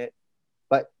money in it,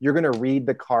 but you're gonna read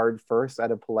the card first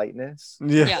out of politeness.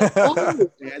 Yeah. Oh,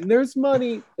 and there's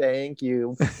money. Thank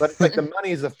you. But it's like the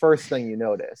money is the first thing you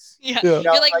notice. Yeah. Yeah.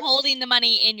 You're like holding the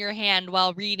money in your hand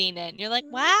while reading it. And you're like,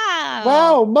 wow.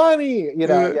 Wow, money.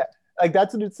 Yeah. Yeah. Like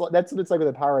that's what it's like. That's what it's like with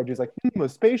the Power Rangers. Like, a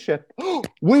spaceship.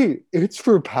 Wait, it's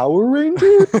for Power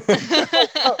Rangers?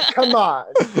 Oh, come on,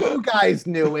 you guys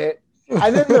knew it.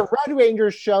 And then the Red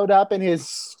Ranger showed up, and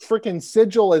his freaking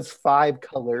sigil is 5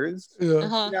 colors. Yeah.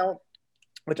 Uh-huh.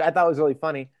 Which I thought was really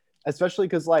funny, especially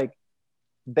because like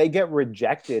they get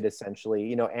rejected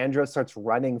essentially. Andros starts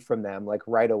running from them like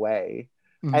right away,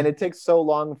 and it takes so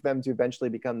long for them to eventually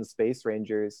become the Space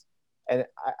Rangers. And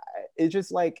it's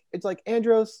just like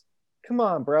Andros, come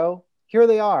on, bro. Here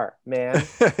they are, man.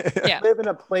 Yeah. Live in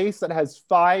a place that has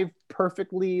 5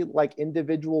 perfectly like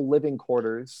individual living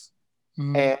quarters,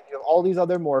 and you have all these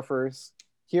other morphers.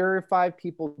 Here are 5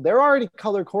 people. They're already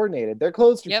color coordinated. Their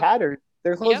clothes are tattered.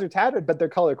 Their clothes are tattered, but they're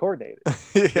color coordinated.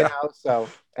 Yeah. So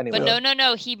anyway. But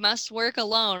no. He must work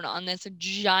alone on this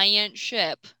giant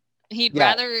ship. He'd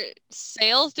rather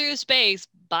sail through space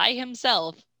by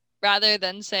himself rather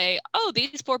than say, oh,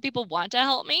 these 4 people want to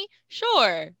help me?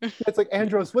 Sure. It's like,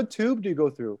 Andros, what tube do you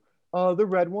go through? The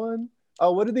red one.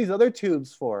 Oh, what are these other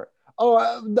tubes for?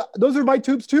 Oh, those are my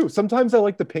tubes too. Sometimes I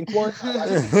like the pink one.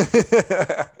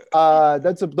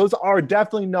 Those are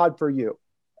definitely not for you.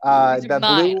 The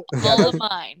mine, blue, all of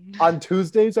mine. On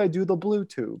Tuesdays, I do the blue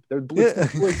tube.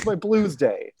 It's my blues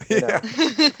day.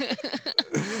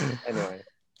 Anyway.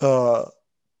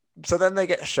 So then they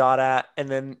get shot at, and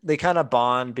then they kind of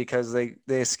bond because they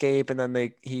escape, and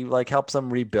then he like helps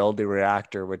them rebuild the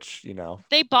reactor, which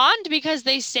they bond because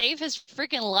they save his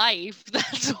freaking life.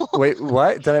 That's wait,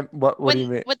 what? What do you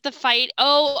mean? With the fight?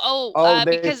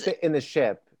 Because in the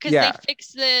ship.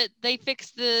 Because they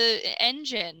fix the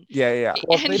engine. Yeah.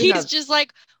 Well, and he's just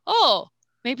like, oh,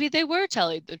 maybe they were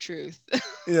telling the truth.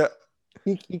 Yeah.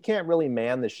 He can't really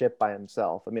man the ship by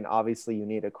himself. I mean, obviously you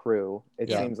need a crew. It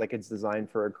seems like it's designed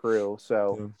for a crew.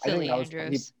 So I think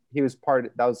he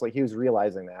was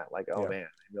realizing that, like, oh man, I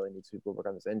really need people to work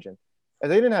on this engine. If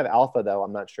they didn't have Alpha though,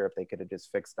 I'm not sure if they could have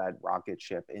just fixed that rocket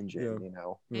ship engine,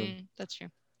 That's true.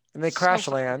 And they crash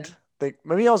land.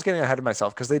 Maybe I was getting ahead of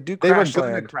myself because they do They crash were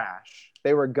land. gonna crash.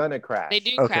 They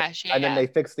do crash, and then they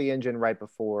fix the engine right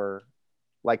before.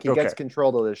 Like he gets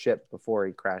control of the ship before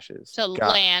he crashes. To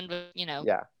land,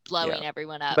 blowing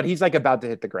everyone up. But he's like about to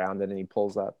hit the ground, and then he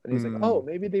pulls up, and he's like, "Oh,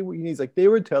 maybe he's like, they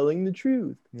were telling the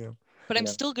truth." Yeah. But I'm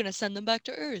still gonna send them back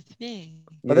to Earth.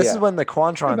 But this is when the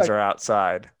Quantrons are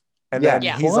outside, and then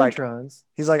he's like,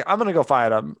 "I'm gonna go fight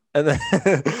them," and then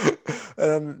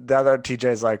the other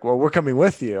TJ's like, "Well, we're coming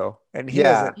with you," and he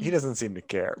doesn't seem to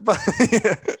care. But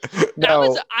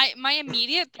my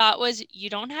immediate thought was, you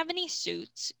don't have any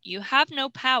suits, you have no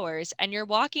powers, and you're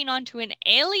walking onto an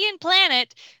alien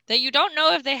planet that you don't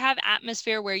know if they have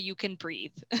atmosphere where you can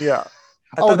breathe. Yeah.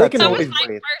 They can always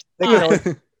breathe.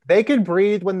 They can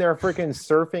breathe when they're freaking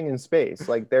surfing in space.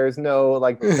 Like there's no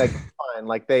fine.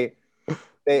 Like they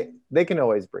can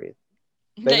always breathe.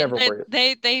 They never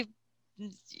breathe.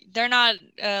 They're not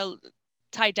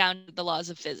tied down to the laws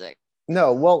of physics.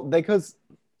 No, well, because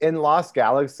in Lost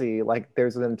Galaxy, like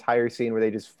there's an entire scene where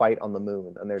they just fight on the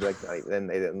moon, and they're like, and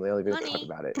they don't even talk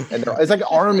about it, and it's like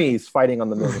armies fighting on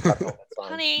the moon.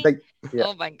 Honey,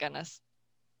 oh my goodness.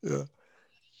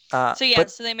 Yeah.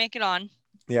 So they make it on.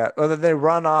 Yeah. Well, then they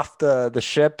run off the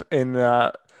ship, and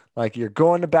like you're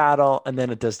going to battle, and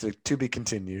then it does to be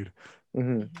continued.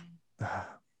 Mm-hmm.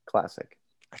 Classic.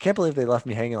 I can't believe they left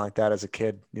me hanging like that as a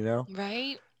kid.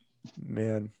 Right?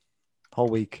 Man, whole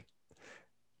week.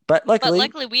 But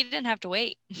luckily we didn't have to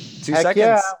wait. 2 Heck seconds.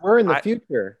 yeah, we're in the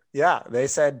future. Yeah, they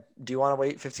said, "Do you want to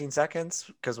wait 15 seconds?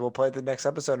 Because we'll play the next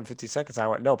episode in 15 seconds." I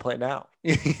went, "No, play it now."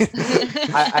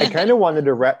 I kind of wanted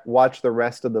to watch the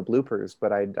rest of the bloopers,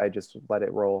 but I just let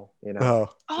it roll. Oh,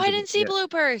 I didn't see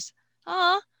bloopers.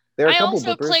 Oh, there are a I couple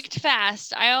also bloopers. clicked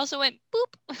fast. I also went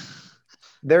boop.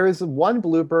 There is one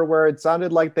blooper where it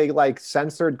sounded like they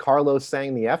censored Carlos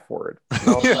saying the F word. And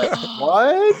I was like,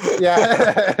 what?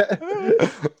 Yeah.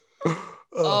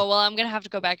 Oh, well, I'm gonna have to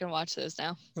go back and watch those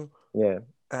now. Yeah.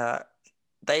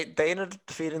 They ended up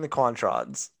defeating the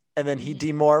Quantrons, and then he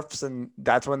demorphs, and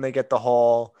that's when they get the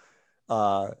whole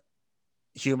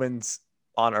humans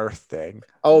on Earth thing.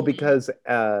 Oh, because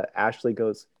Ashley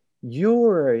goes,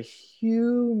 "You're a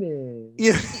human."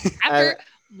 Yeah. After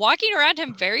walking around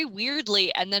him very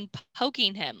weirdly and then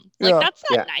poking him. Like, that's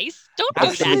not nice. Don't do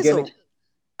that.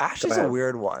 Ashley's a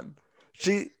weird one.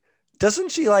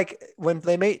 Doesn't she when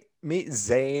they meet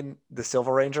Zane, the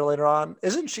Silver Ranger, later on,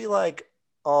 isn't she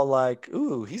all like,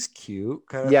 ooh, he's cute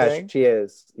kind of thing? Yeah, she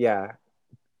is. Yeah.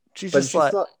 She's just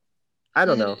like, I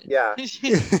don't know. Yeah.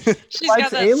 She's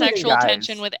got that sexual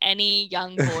tension with any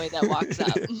young boy that walks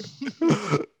up.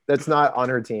 That's not on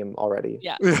her team already.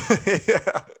 Yeah.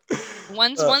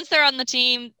 Once they're on the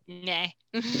team, nah.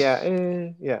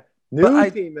 Yeah.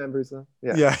 New team members though.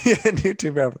 Yeah, new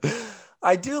team members.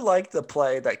 I do like the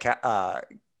play that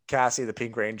Cassie, the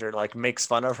Pink Ranger, makes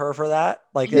fun of her for that.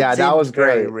 That was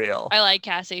very great. Real. I like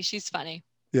Cassie. She's funny.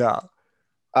 Yeah.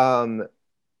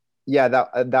 Yeah,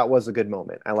 that was a good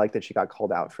moment. I like that she got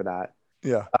called out for that.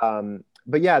 Yeah.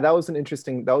 But yeah, that was a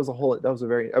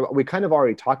very, we kind of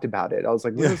already talked about it. I was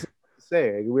like, what does it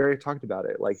say? We already talked about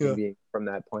it, him being from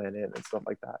that planet and stuff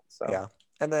like that. So yeah.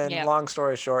 And then long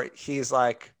story short, he's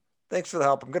like, thanks for the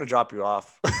help. I'm going to drop you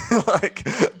off.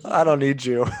 I don't need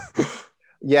you.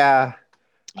 Yeah.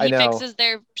 He fixes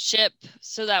their ship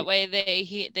so that way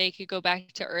they could go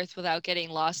back to Earth without getting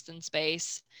lost in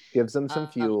space. Gives them some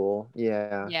fuel.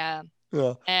 Yeah.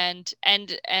 And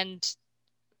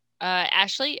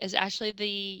Ashley, is Ashley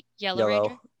the Yellow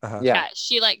Ranger? Uh-huh. Yeah.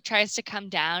 She tries to come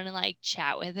down and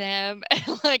chat with him and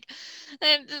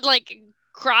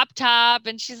crop top,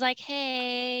 and she's like,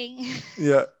 hey.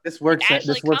 Yeah. This works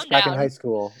back in high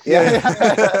school.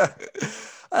 Yeah.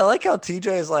 I like how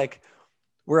TJ is like,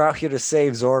 we're out here to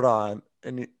save Zordon,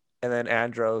 and then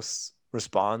Andros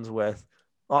responds with,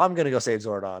 "Oh, I'm gonna go save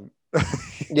Zordon." Oh,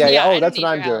 that's what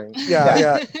I'm doing.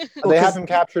 Yeah. They have him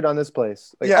captured on this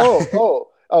place.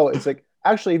 It's like,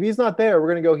 actually, if he's not there, we're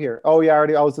gonna go here. Oh yeah,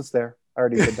 I was just there. I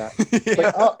already did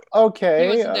that.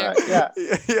 Okay.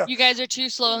 Yeah. You guys are too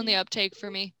slow in the uptake for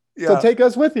me. Yeah. So take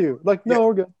us with you. No,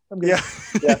 we're good. I'm good.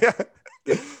 Yeah.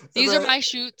 These are my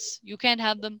shoots. You can't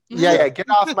have them. Yeah. Get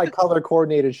off my color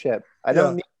coordinated ship. I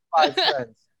don't need 5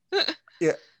 friends.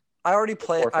 Yeah. I already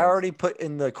put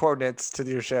in the coordinates to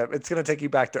your ship. It's gonna take you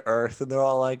back to Earth, and they're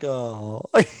all like, "Oh,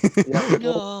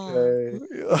 no,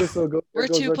 we're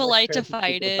too polite to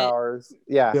fight it." Powers.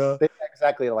 Yeah. They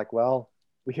exactly well,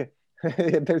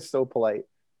 they're so polite.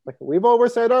 We're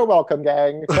saying our welcome,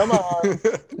 gang. Come on.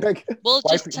 We'll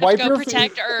just have to go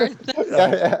protect Earth.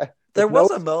 There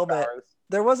was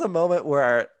a moment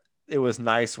where it was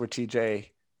nice where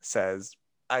TJ says,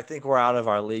 "I think we're out of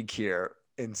our league here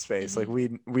in space.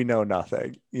 We know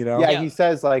nothing, you know?" Yeah, he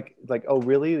says oh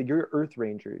really? You're Earth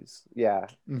Rangers. Yeah.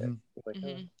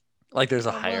 There's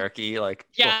a hierarchy,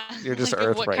 you're just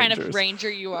Earth what Rangers. Kind of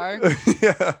ranger you are.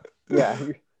 Yeah.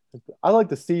 I like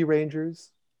the Sea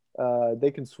Rangers.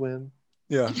 They can swim.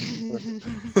 Yeah.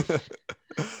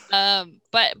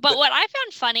 But what I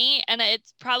found funny, and it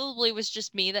probably was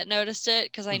just me that noticed it,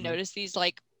 because I noticed these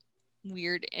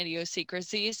weird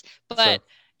idiosyncrasies, but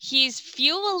he's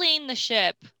fueling the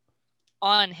ship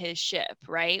on his ship,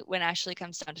 right? When Ashley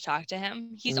comes down to talk to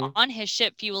him, he's on his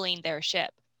ship fueling their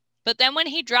ship. But then when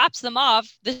he drops them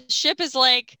off, the ship is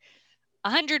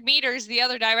 100 meters the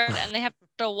other direction, and they have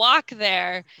to walk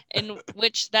there, in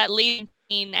which that leads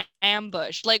in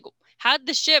ambush. How'd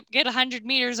the ship get 100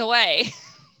 meters away?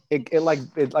 It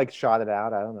shot it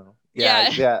out. I don't know.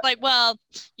 Yeah. Well,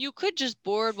 you could just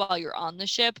board while you're on the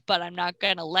ship, but I'm not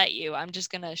gonna let you. I'm just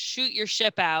gonna shoot your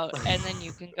ship out, and then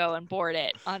you can go and board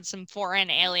it on some foreign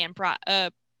alien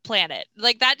planet.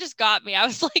 That just got me. I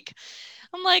was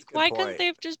I'm why couldn't they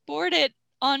have just boarded it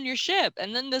on your ship,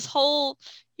 and then this whole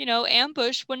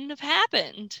ambush wouldn't have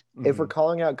happened? If we're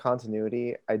calling out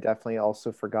continuity, I definitely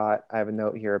also forgot. I have a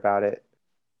note here about it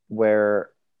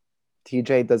where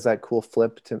TJ does that cool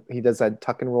flip he does that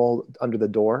tuck and roll under the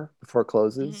door before it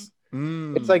closes.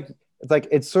 It's It's like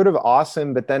it's sort of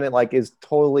awesome, but then it like is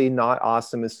totally not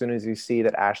awesome as soon as you see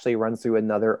that Ashley runs through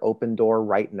another open door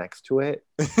right next to it.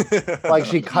 Like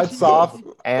she cuts off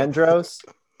Andros,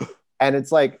 and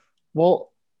it's like,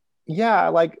 well, yeah,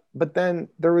 like, but then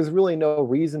there was really no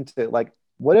reason to like.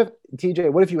 What if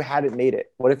TJ? What if you hadn't made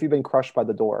it? What if you've been crushed by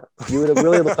the door? You would have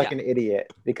really looked like an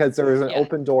idiot because there was an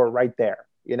open door right there.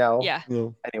 You know? Yeah.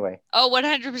 Anyway. Oh,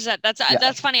 100%.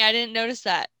 That's funny. I didn't notice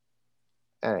that.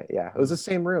 Yeah, it was the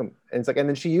same room. And it's like, and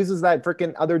then she uses that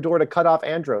freaking other door to cut off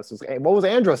Andros. It's like, hey, what was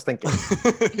Andros thinking?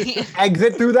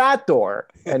 Exit through that door.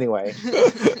 Anyway.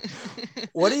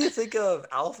 What do you think of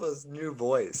Alpha's new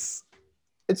voice?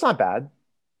 It's not bad.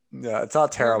 Yeah, it's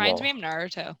not terrible. It reminds me of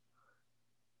Naruto.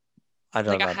 I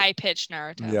don't know. Like a high-pitched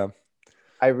Naruto. Yeah.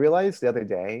 I realized the other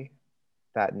day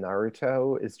that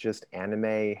Naruto is just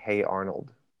anime Hey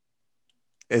Arnold.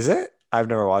 Is it? I've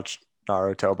never watched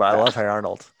Naruto, but I love Hey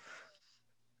Arnold.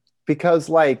 Because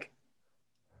like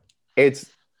it's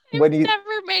when you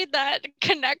never made that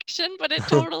connection, but it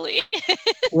totally is.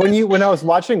 when I was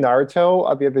watching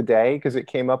Naruto the other day, because it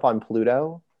came up on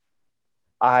Pluto,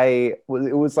 it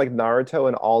was like Naruto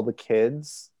and all the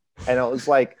kids. And I was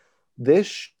like, this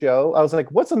show, I was like,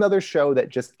 what's another show that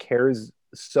just cares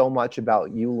so much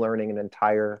about you learning an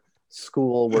entire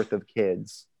school worth of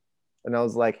kids? And I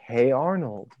was like, Hey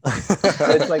Arnold.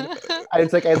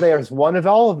 It's like, and there's one of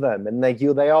all of them, and like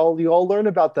you all learn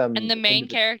about them. And the main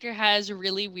character has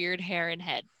really weird hair and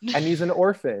head. And he's an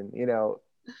orphan, you know.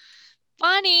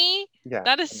 Funny. Yeah.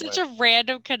 That is such a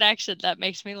random connection that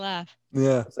makes me laugh.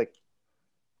 Yeah. It's like,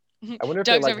 I wonder if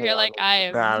Doug's over here like, I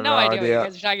have no idea what you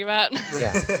guys are talking about.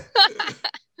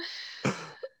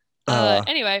 Yeah.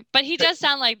 Anyway, but he does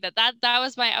sound like that. That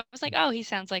was I was like, oh, he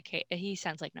sounds like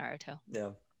Naruto. Yeah.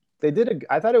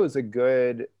 I thought it was a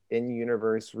good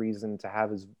in-universe reason to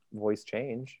have his voice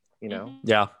change, you know? Mm-hmm.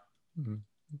 Yeah. Mm-hmm.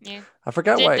 Yeah. I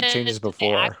forgot why it changes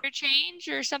before. Did the actor change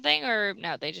or something? Or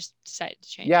no, they just decided to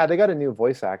change. Yeah, they got a new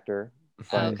voice actor.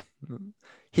 Okay.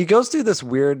 He goes through this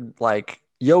weird like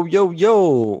yo yo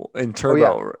yo in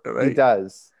Turbo. Right? He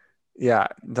does. Yeah,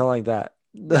 don't like that.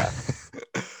 Yeah.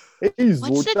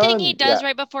 What's the thing he does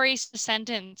right before he's the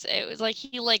sentence? It was like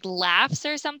he like laughs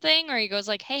or something, or he goes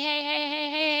like,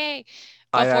 hey,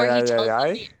 before he tells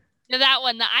them that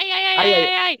one, the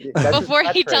I. Before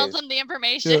he tells them the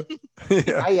information.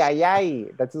 Ay.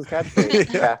 That's his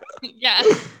catchphrase.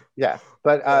 Yeah.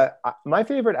 But my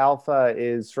favorite Alpha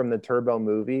is from the Turbo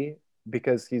movie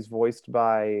because he's voiced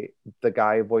by the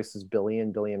guy who voices Billy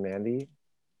and Mandy.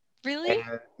 Really?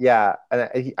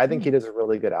 And I think he does a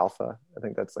really good Alpha. I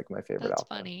think that's like my favorite Alpha.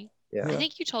 That's funny. Yeah. I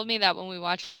think you told me that when we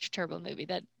watched Turbo movie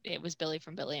that it was Billy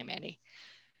from Billy and Mandy.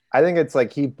 I think it's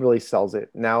like he really sells it.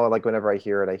 Now like whenever I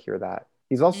hear it, I hear that.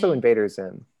 He's also in Vader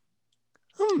Zim.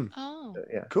 Oh.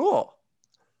 Yeah. Cool.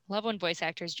 Love when voice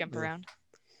actors jump around.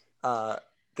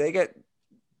 They get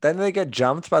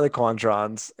jumped by the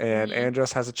Quantrons and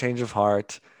Andros has a change of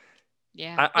heart.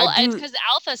 Yeah. It's because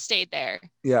Alpha stayed there.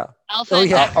 Yeah. Alpha.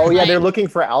 They're looking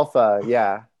for Alpha.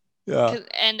 Yeah. Yeah.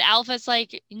 And Alpha's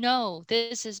like, no,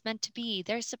 this is meant to be.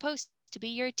 They're supposed to be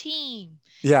your team.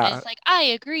 Yeah. And it's like, I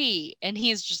agree. And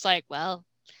he's just like, well,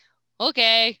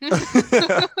 okay.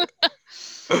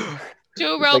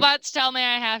 Two robots tell me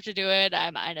I have to do it. I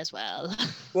might as well.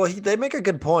 Well, they make a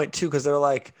good point too, because they're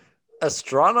like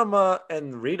Astronema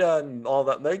and Rita and all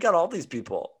that. They got all these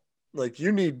people. Like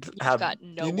you need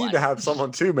to have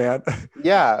someone too, man.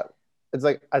 Yeah. It's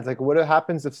like what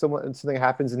happens if something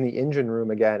happens in the engine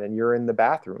room again and you're in the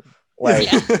bathroom?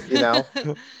 Like, you know?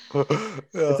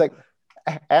 It's like,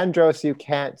 Andros, you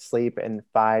can't sleep in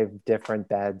 5 different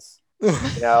beds.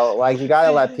 You know, like you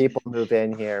gotta let people move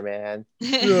in here, man.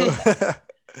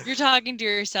 You're talking to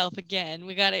yourself again.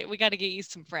 We gotta get you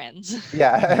some friends.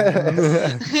 Yeah.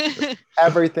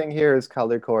 Everything here is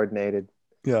color coordinated.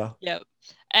 Yeah. Yep.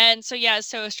 And so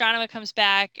Astronema comes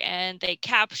back and they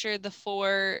capture the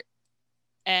fort,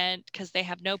 and because they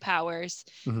have no powers,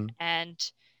 and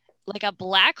like a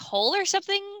black hole or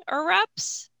something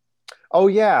erupts. Oh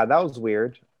yeah, that was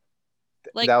weird.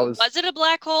 Like, was it a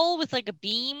black hole with like a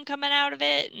beam coming out of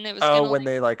it? And it was when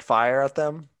they like fire at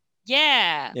them?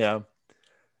 Yeah. Yeah.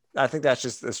 I think that's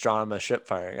just Astronema ship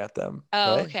firing at them.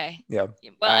 Oh, right? Okay. Yeah.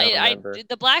 Well,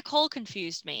 the black hole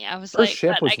confused me. I was Her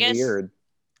ship was weird.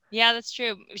 Yeah, that's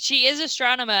true. She is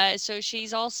Astronema, so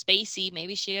she's all spacey.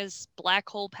 Maybe she has black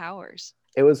hole powers.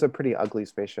 It was a pretty ugly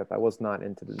spaceship. I was not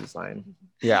into the design.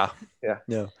 Yeah.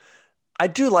 Yeah. I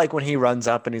do like when he runs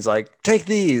up and he's like, take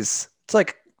these.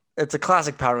 It's a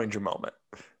classic Power Ranger moment.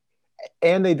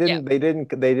 And they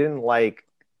didn't like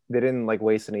like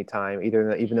waste any time,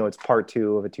 even though it's part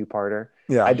 2 of a 2-parter.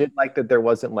 Yeah. I did like that there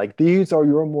wasn't like, these are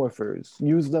your morphers,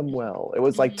 use them well. It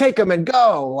was like, take them and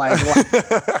go, like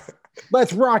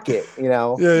let's rock it, you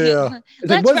know. Yeah. It's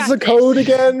like, what's the code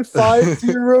again?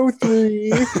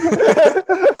 503.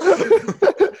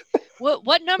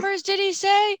 What numbers did he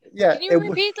say? Yeah, can you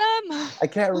repeat them? I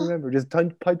can't remember. Just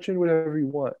punch in whatever you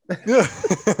want. Yeah.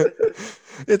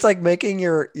 It's like making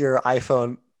your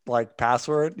iPhone like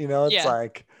password, you know. It's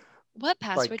like, what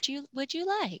password would you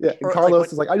like? Yeah, and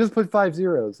Carlos is like, I just put 5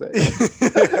 zeros.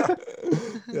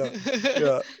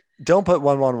 Yeah. Don't put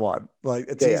 111. Like,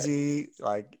 it's easy.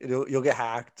 Like, you'll get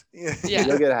hacked. Yeah,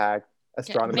 you'll get hacked.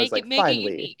 Astronema is like,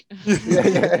 finally.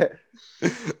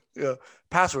 Yeah.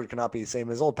 Password cannot be the same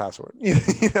as old password.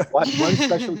 One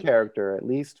special character, at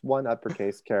least one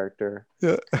uppercase character.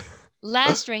 Yeah.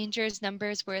 Last Ranger's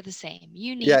numbers were the same.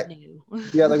 You need new.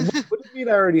 Yeah, like, what do you mean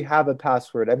I already have a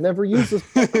password? I've never used this.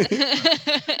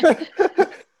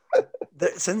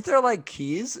 Since they're like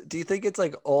keys, do you think it's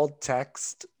like old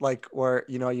text, like where,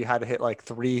 you know, you had to hit like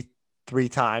three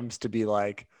times to be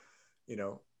like, you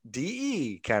know,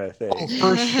 DE kind of thing? Oh,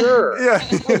 for sure. Yeah.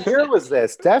 What year was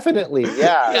this? Definitely.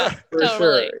 Yeah, for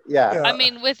totally. Sure. Yeah. I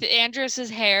mean, with Andros's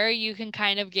hair, you can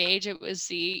kind of gauge it was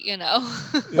C, you know.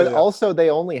 But also they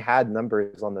only had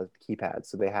numbers on the keypad,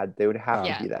 so they would have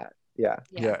to be that. Yeah.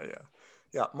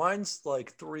 Mine's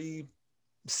like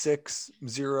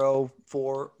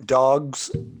 3604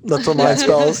 dogs. That's what mine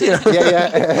spells.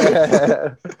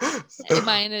 Yeah.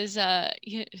 Mine is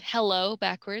hello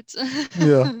backwards.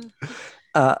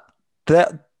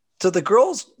 So the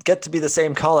girls get to be the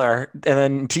same color, and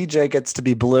then TJ gets to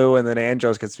be blue, and then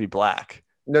Andros gets to be black.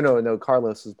 No.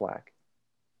 Carlos is black.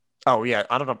 Oh yeah,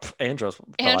 I don't know. Andros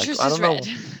is red.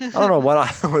 I don't know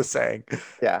what I was saying.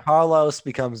 Yeah. Carlos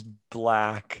becomes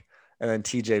black, and then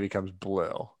TJ becomes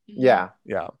blue. Yeah.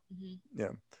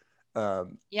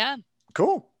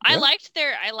 Cool. I liked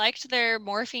their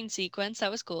morphine sequence.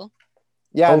 That was cool.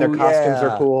 Yeah, and their costumes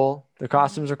are cool. Their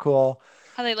costumes are cool.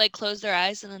 How they like close their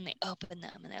eyes and then they open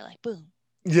them and they're like, boom.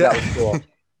 Yeah, that was cool.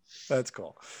 That's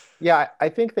cool. Yeah, I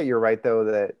think that you're right though,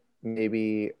 that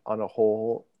maybe on a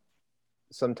whole,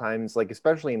 sometimes, like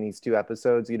especially in these 2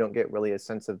 episodes, you don't get really a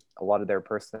sense of a lot of their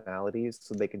personalities,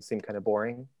 so they can seem kind of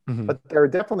boring. Mm-hmm. But they're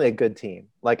definitely a good team.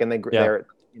 Like, and they're,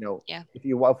 you know,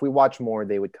 if we watch more,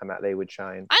 they would come out, they would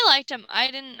shine. I liked them. I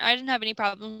didn't have any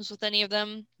problems with any of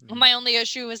them. Mm-hmm. My only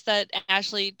issue was that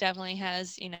Ashley definitely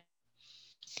has, you know,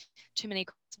 too many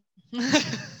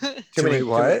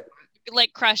what?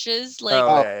 Like crushes, like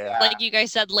like you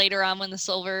guys said later on when the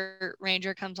Silver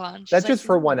Ranger comes on. That's just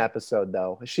for one episode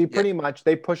though. She pretty much,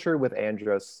 they push her with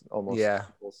Andros almost the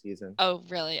whole season. Oh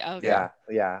really? Okay.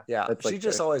 Yeah. That's she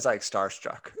just always like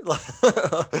starstruck.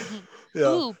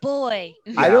 Ooh boy.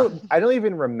 I don't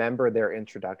even remember their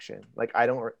introduction. Like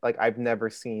I've never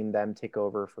seen them take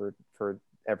over for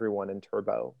everyone in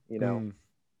Turbo, you know.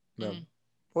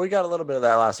 Well, we got a little bit of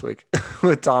that last week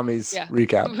with Tommy's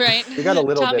recap. Right. We got a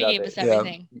little Tommy bit of gave us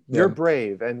everything. You're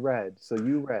brave and red, so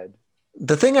you red.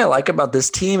 The thing I like about this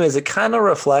team is it kind of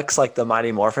reflects like the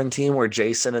Mighty Morphin team where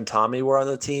Jason and Tommy were on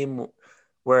the team,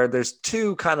 where there's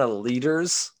 2 kind of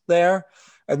leaders there.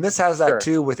 And this has that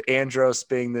too, with Andros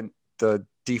being the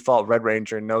default Red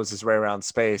Ranger and knows his way around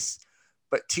space.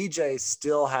 But TJ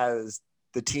still has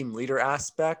the team leader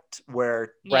aspect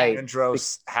where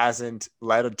Andros hasn't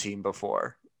led a team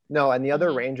before. No, and the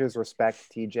other Rangers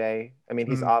respect TJ. I mean,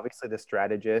 he's obviously the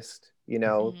strategist, you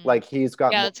know, like he's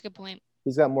got that's a good point.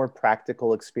 He's got more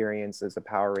practical experience as a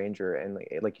Power Ranger, and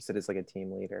like you said, is like a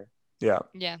team leader. Yeah.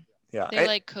 They're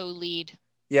like co-lead.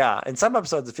 Yeah, in some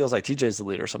episodes it feels like TJ's the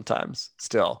leader sometimes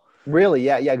still. Really?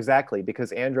 Yeah, exactly,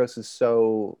 because Andros is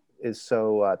so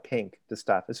pink to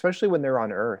stuff, especially when they're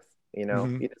on Earth, you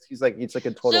know. He's like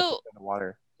a total fish in the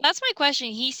water. That's my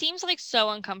question. He seems like so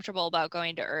uncomfortable about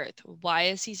going to Earth. Why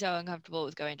is he so uncomfortable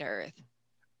with going to Earth?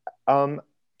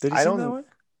 Did he seem that way?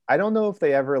 I don't know if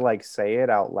they ever like say it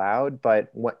out loud, but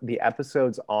what the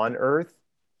episodes on Earth,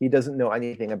 he doesn't know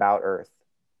anything about Earth.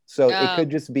 So it could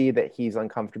just be that he's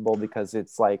uncomfortable because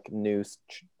it's like new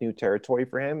territory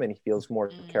for him, and he feels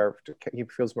more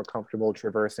comfortable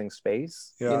traversing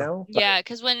space. You know? Yeah,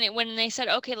 because when they said,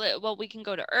 okay, well, we can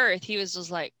go to Earth, he was just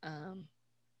like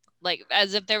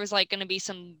as if there was like going to be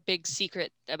some big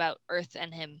secret about Earth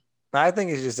and him. I think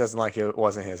he just doesn't like it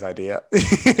wasn't his idea.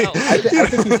 I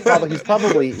think he's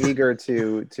probably eager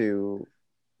to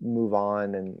move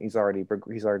on, and he's already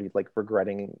like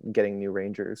regretting getting new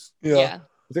Rangers. Yeah.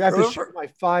 He's like, I have to share my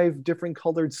 5 different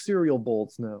colored cereal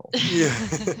bowls now. Yeah.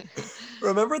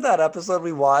 Remember that episode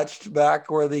we watched back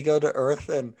where they go to Earth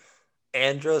and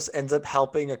Andros ends up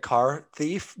helping a car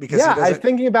thief because yeah, I'm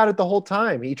thinking about it the whole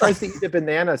time. He tries to eat a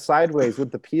banana sideways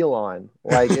with the peel on,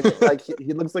 like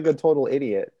he looks like a total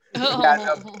idiot.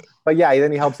 Oh, But yeah,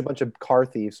 then he helps a bunch of car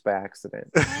thieves by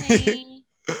accident.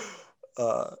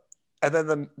 funny. And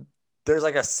then there's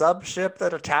like a sub ship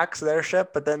that attacks their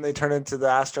ship, but then they turn into the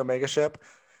Astro Mega ship.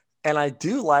 And I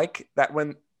do like that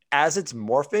as it's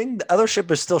morphing, the other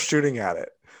ship is still shooting at it.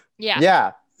 Yeah.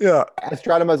 Yeah. Yeah.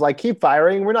 Astronema's like, keep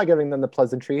firing. We're not giving them the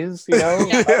pleasantries, you know?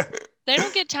 Yeah. They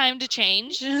don't get time to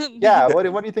change. Yeah. What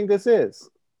do you think this is?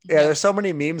 Yeah, there's so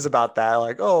many memes about that.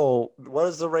 Like, oh, what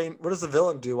does the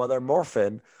villain do while they're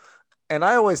morphing? And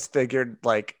I always figured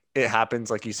like it happens,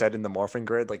 like you said, in the morphing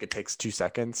grid, like it takes 2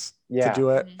 seconds to do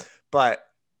it. Mm-hmm. But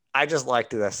I just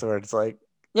liked this where it's like,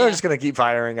 they're just gonna keep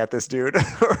firing at this dude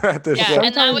or at this ship.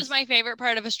 And that was my favorite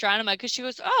part of Astronema because she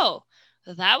goes, "Oh,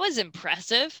 that was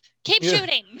impressive. Keep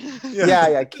shooting."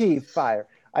 Yeah, keep fire.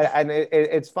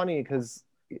 It's funny because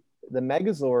the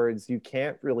Megazords, you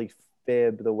can't really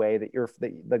fib the way that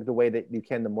the way that you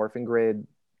can the morphing grid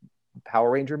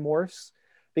Power Ranger morphs,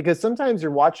 because sometimes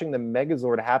you're watching the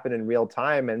Megazord happen in real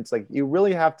time and it's like you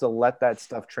really have to let that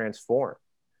stuff transform.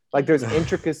 Like there's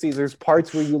intricacies, there's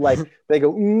parts where you like they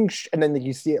go and then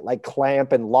you see it like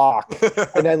clamp and lock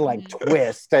and then like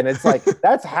twist, and it's like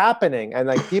that's happening, and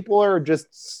like people are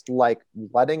just like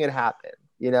letting it happen,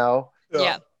 you know?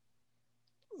 Yeah.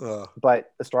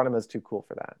 But Astronema is too cool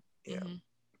for that. Yeah.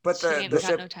 But the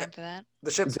ship, no time for that.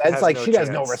 The ship, it's like she has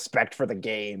no respect for the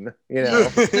game, you know?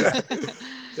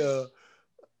 Yeah.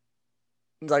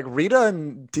 Like Rita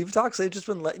and Diva Talks, they've just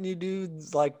been letting you do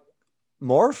like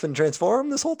morph and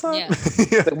transform this whole time.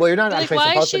 Yeah. Well, you're not actually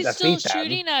like, supposed to defeat them. Why is she still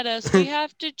shooting at us? We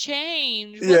have to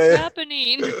change. What's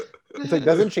happening? It's like,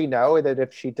 doesn't she know that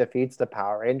if she defeats the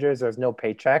Power Rangers, there's no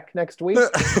paycheck next week?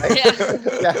 Yeah.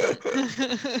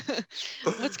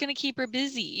 What's gonna keep her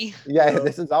busy? Yeah,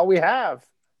 this is all we have.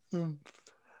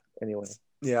 Anyway.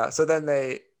 Yeah. So then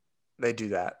they do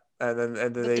that, and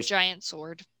then the giant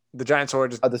sword. The giant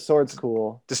sword. The sword's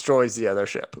cool. Destroys the other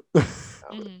ship.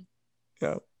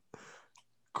 Yeah.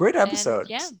 Great episode.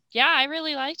 Yeah, I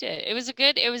really liked it. It was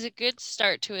a good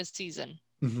start to a season.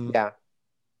 Mm-hmm. Yeah.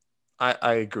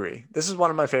 I agree. This is one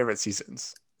of my favorite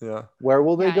seasons. Yeah. Where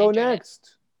will they go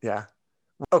next? Yeah.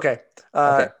 Okay.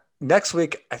 Next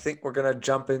week, I think we're gonna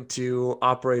jump into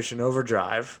Operation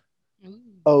Overdrive.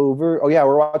 Oh yeah,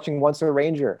 we're watching Once a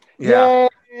Ranger. Yeah.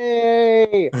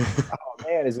 Yay! Oh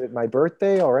man, is it my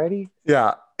birthday already?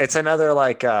 Yeah, it's another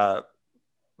like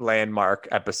landmark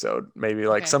episode, maybe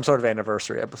like some sort of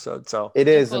anniversary episode. So it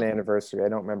is an anniversary. I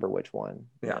don't remember which one.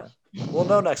 Yeah. We'll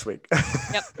know next week.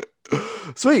 Yep.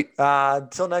 Sweet.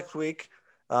 Until next week.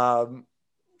 Follow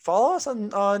us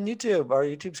on YouTube. Our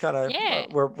YouTube's kind of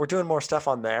we're doing more stuff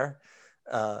on there.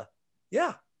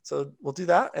 So we'll do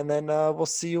that, and then we'll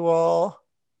see you all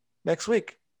next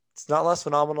week. It's not less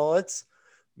phenomenal. It's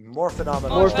more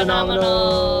phenomenal. More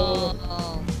phenomenal.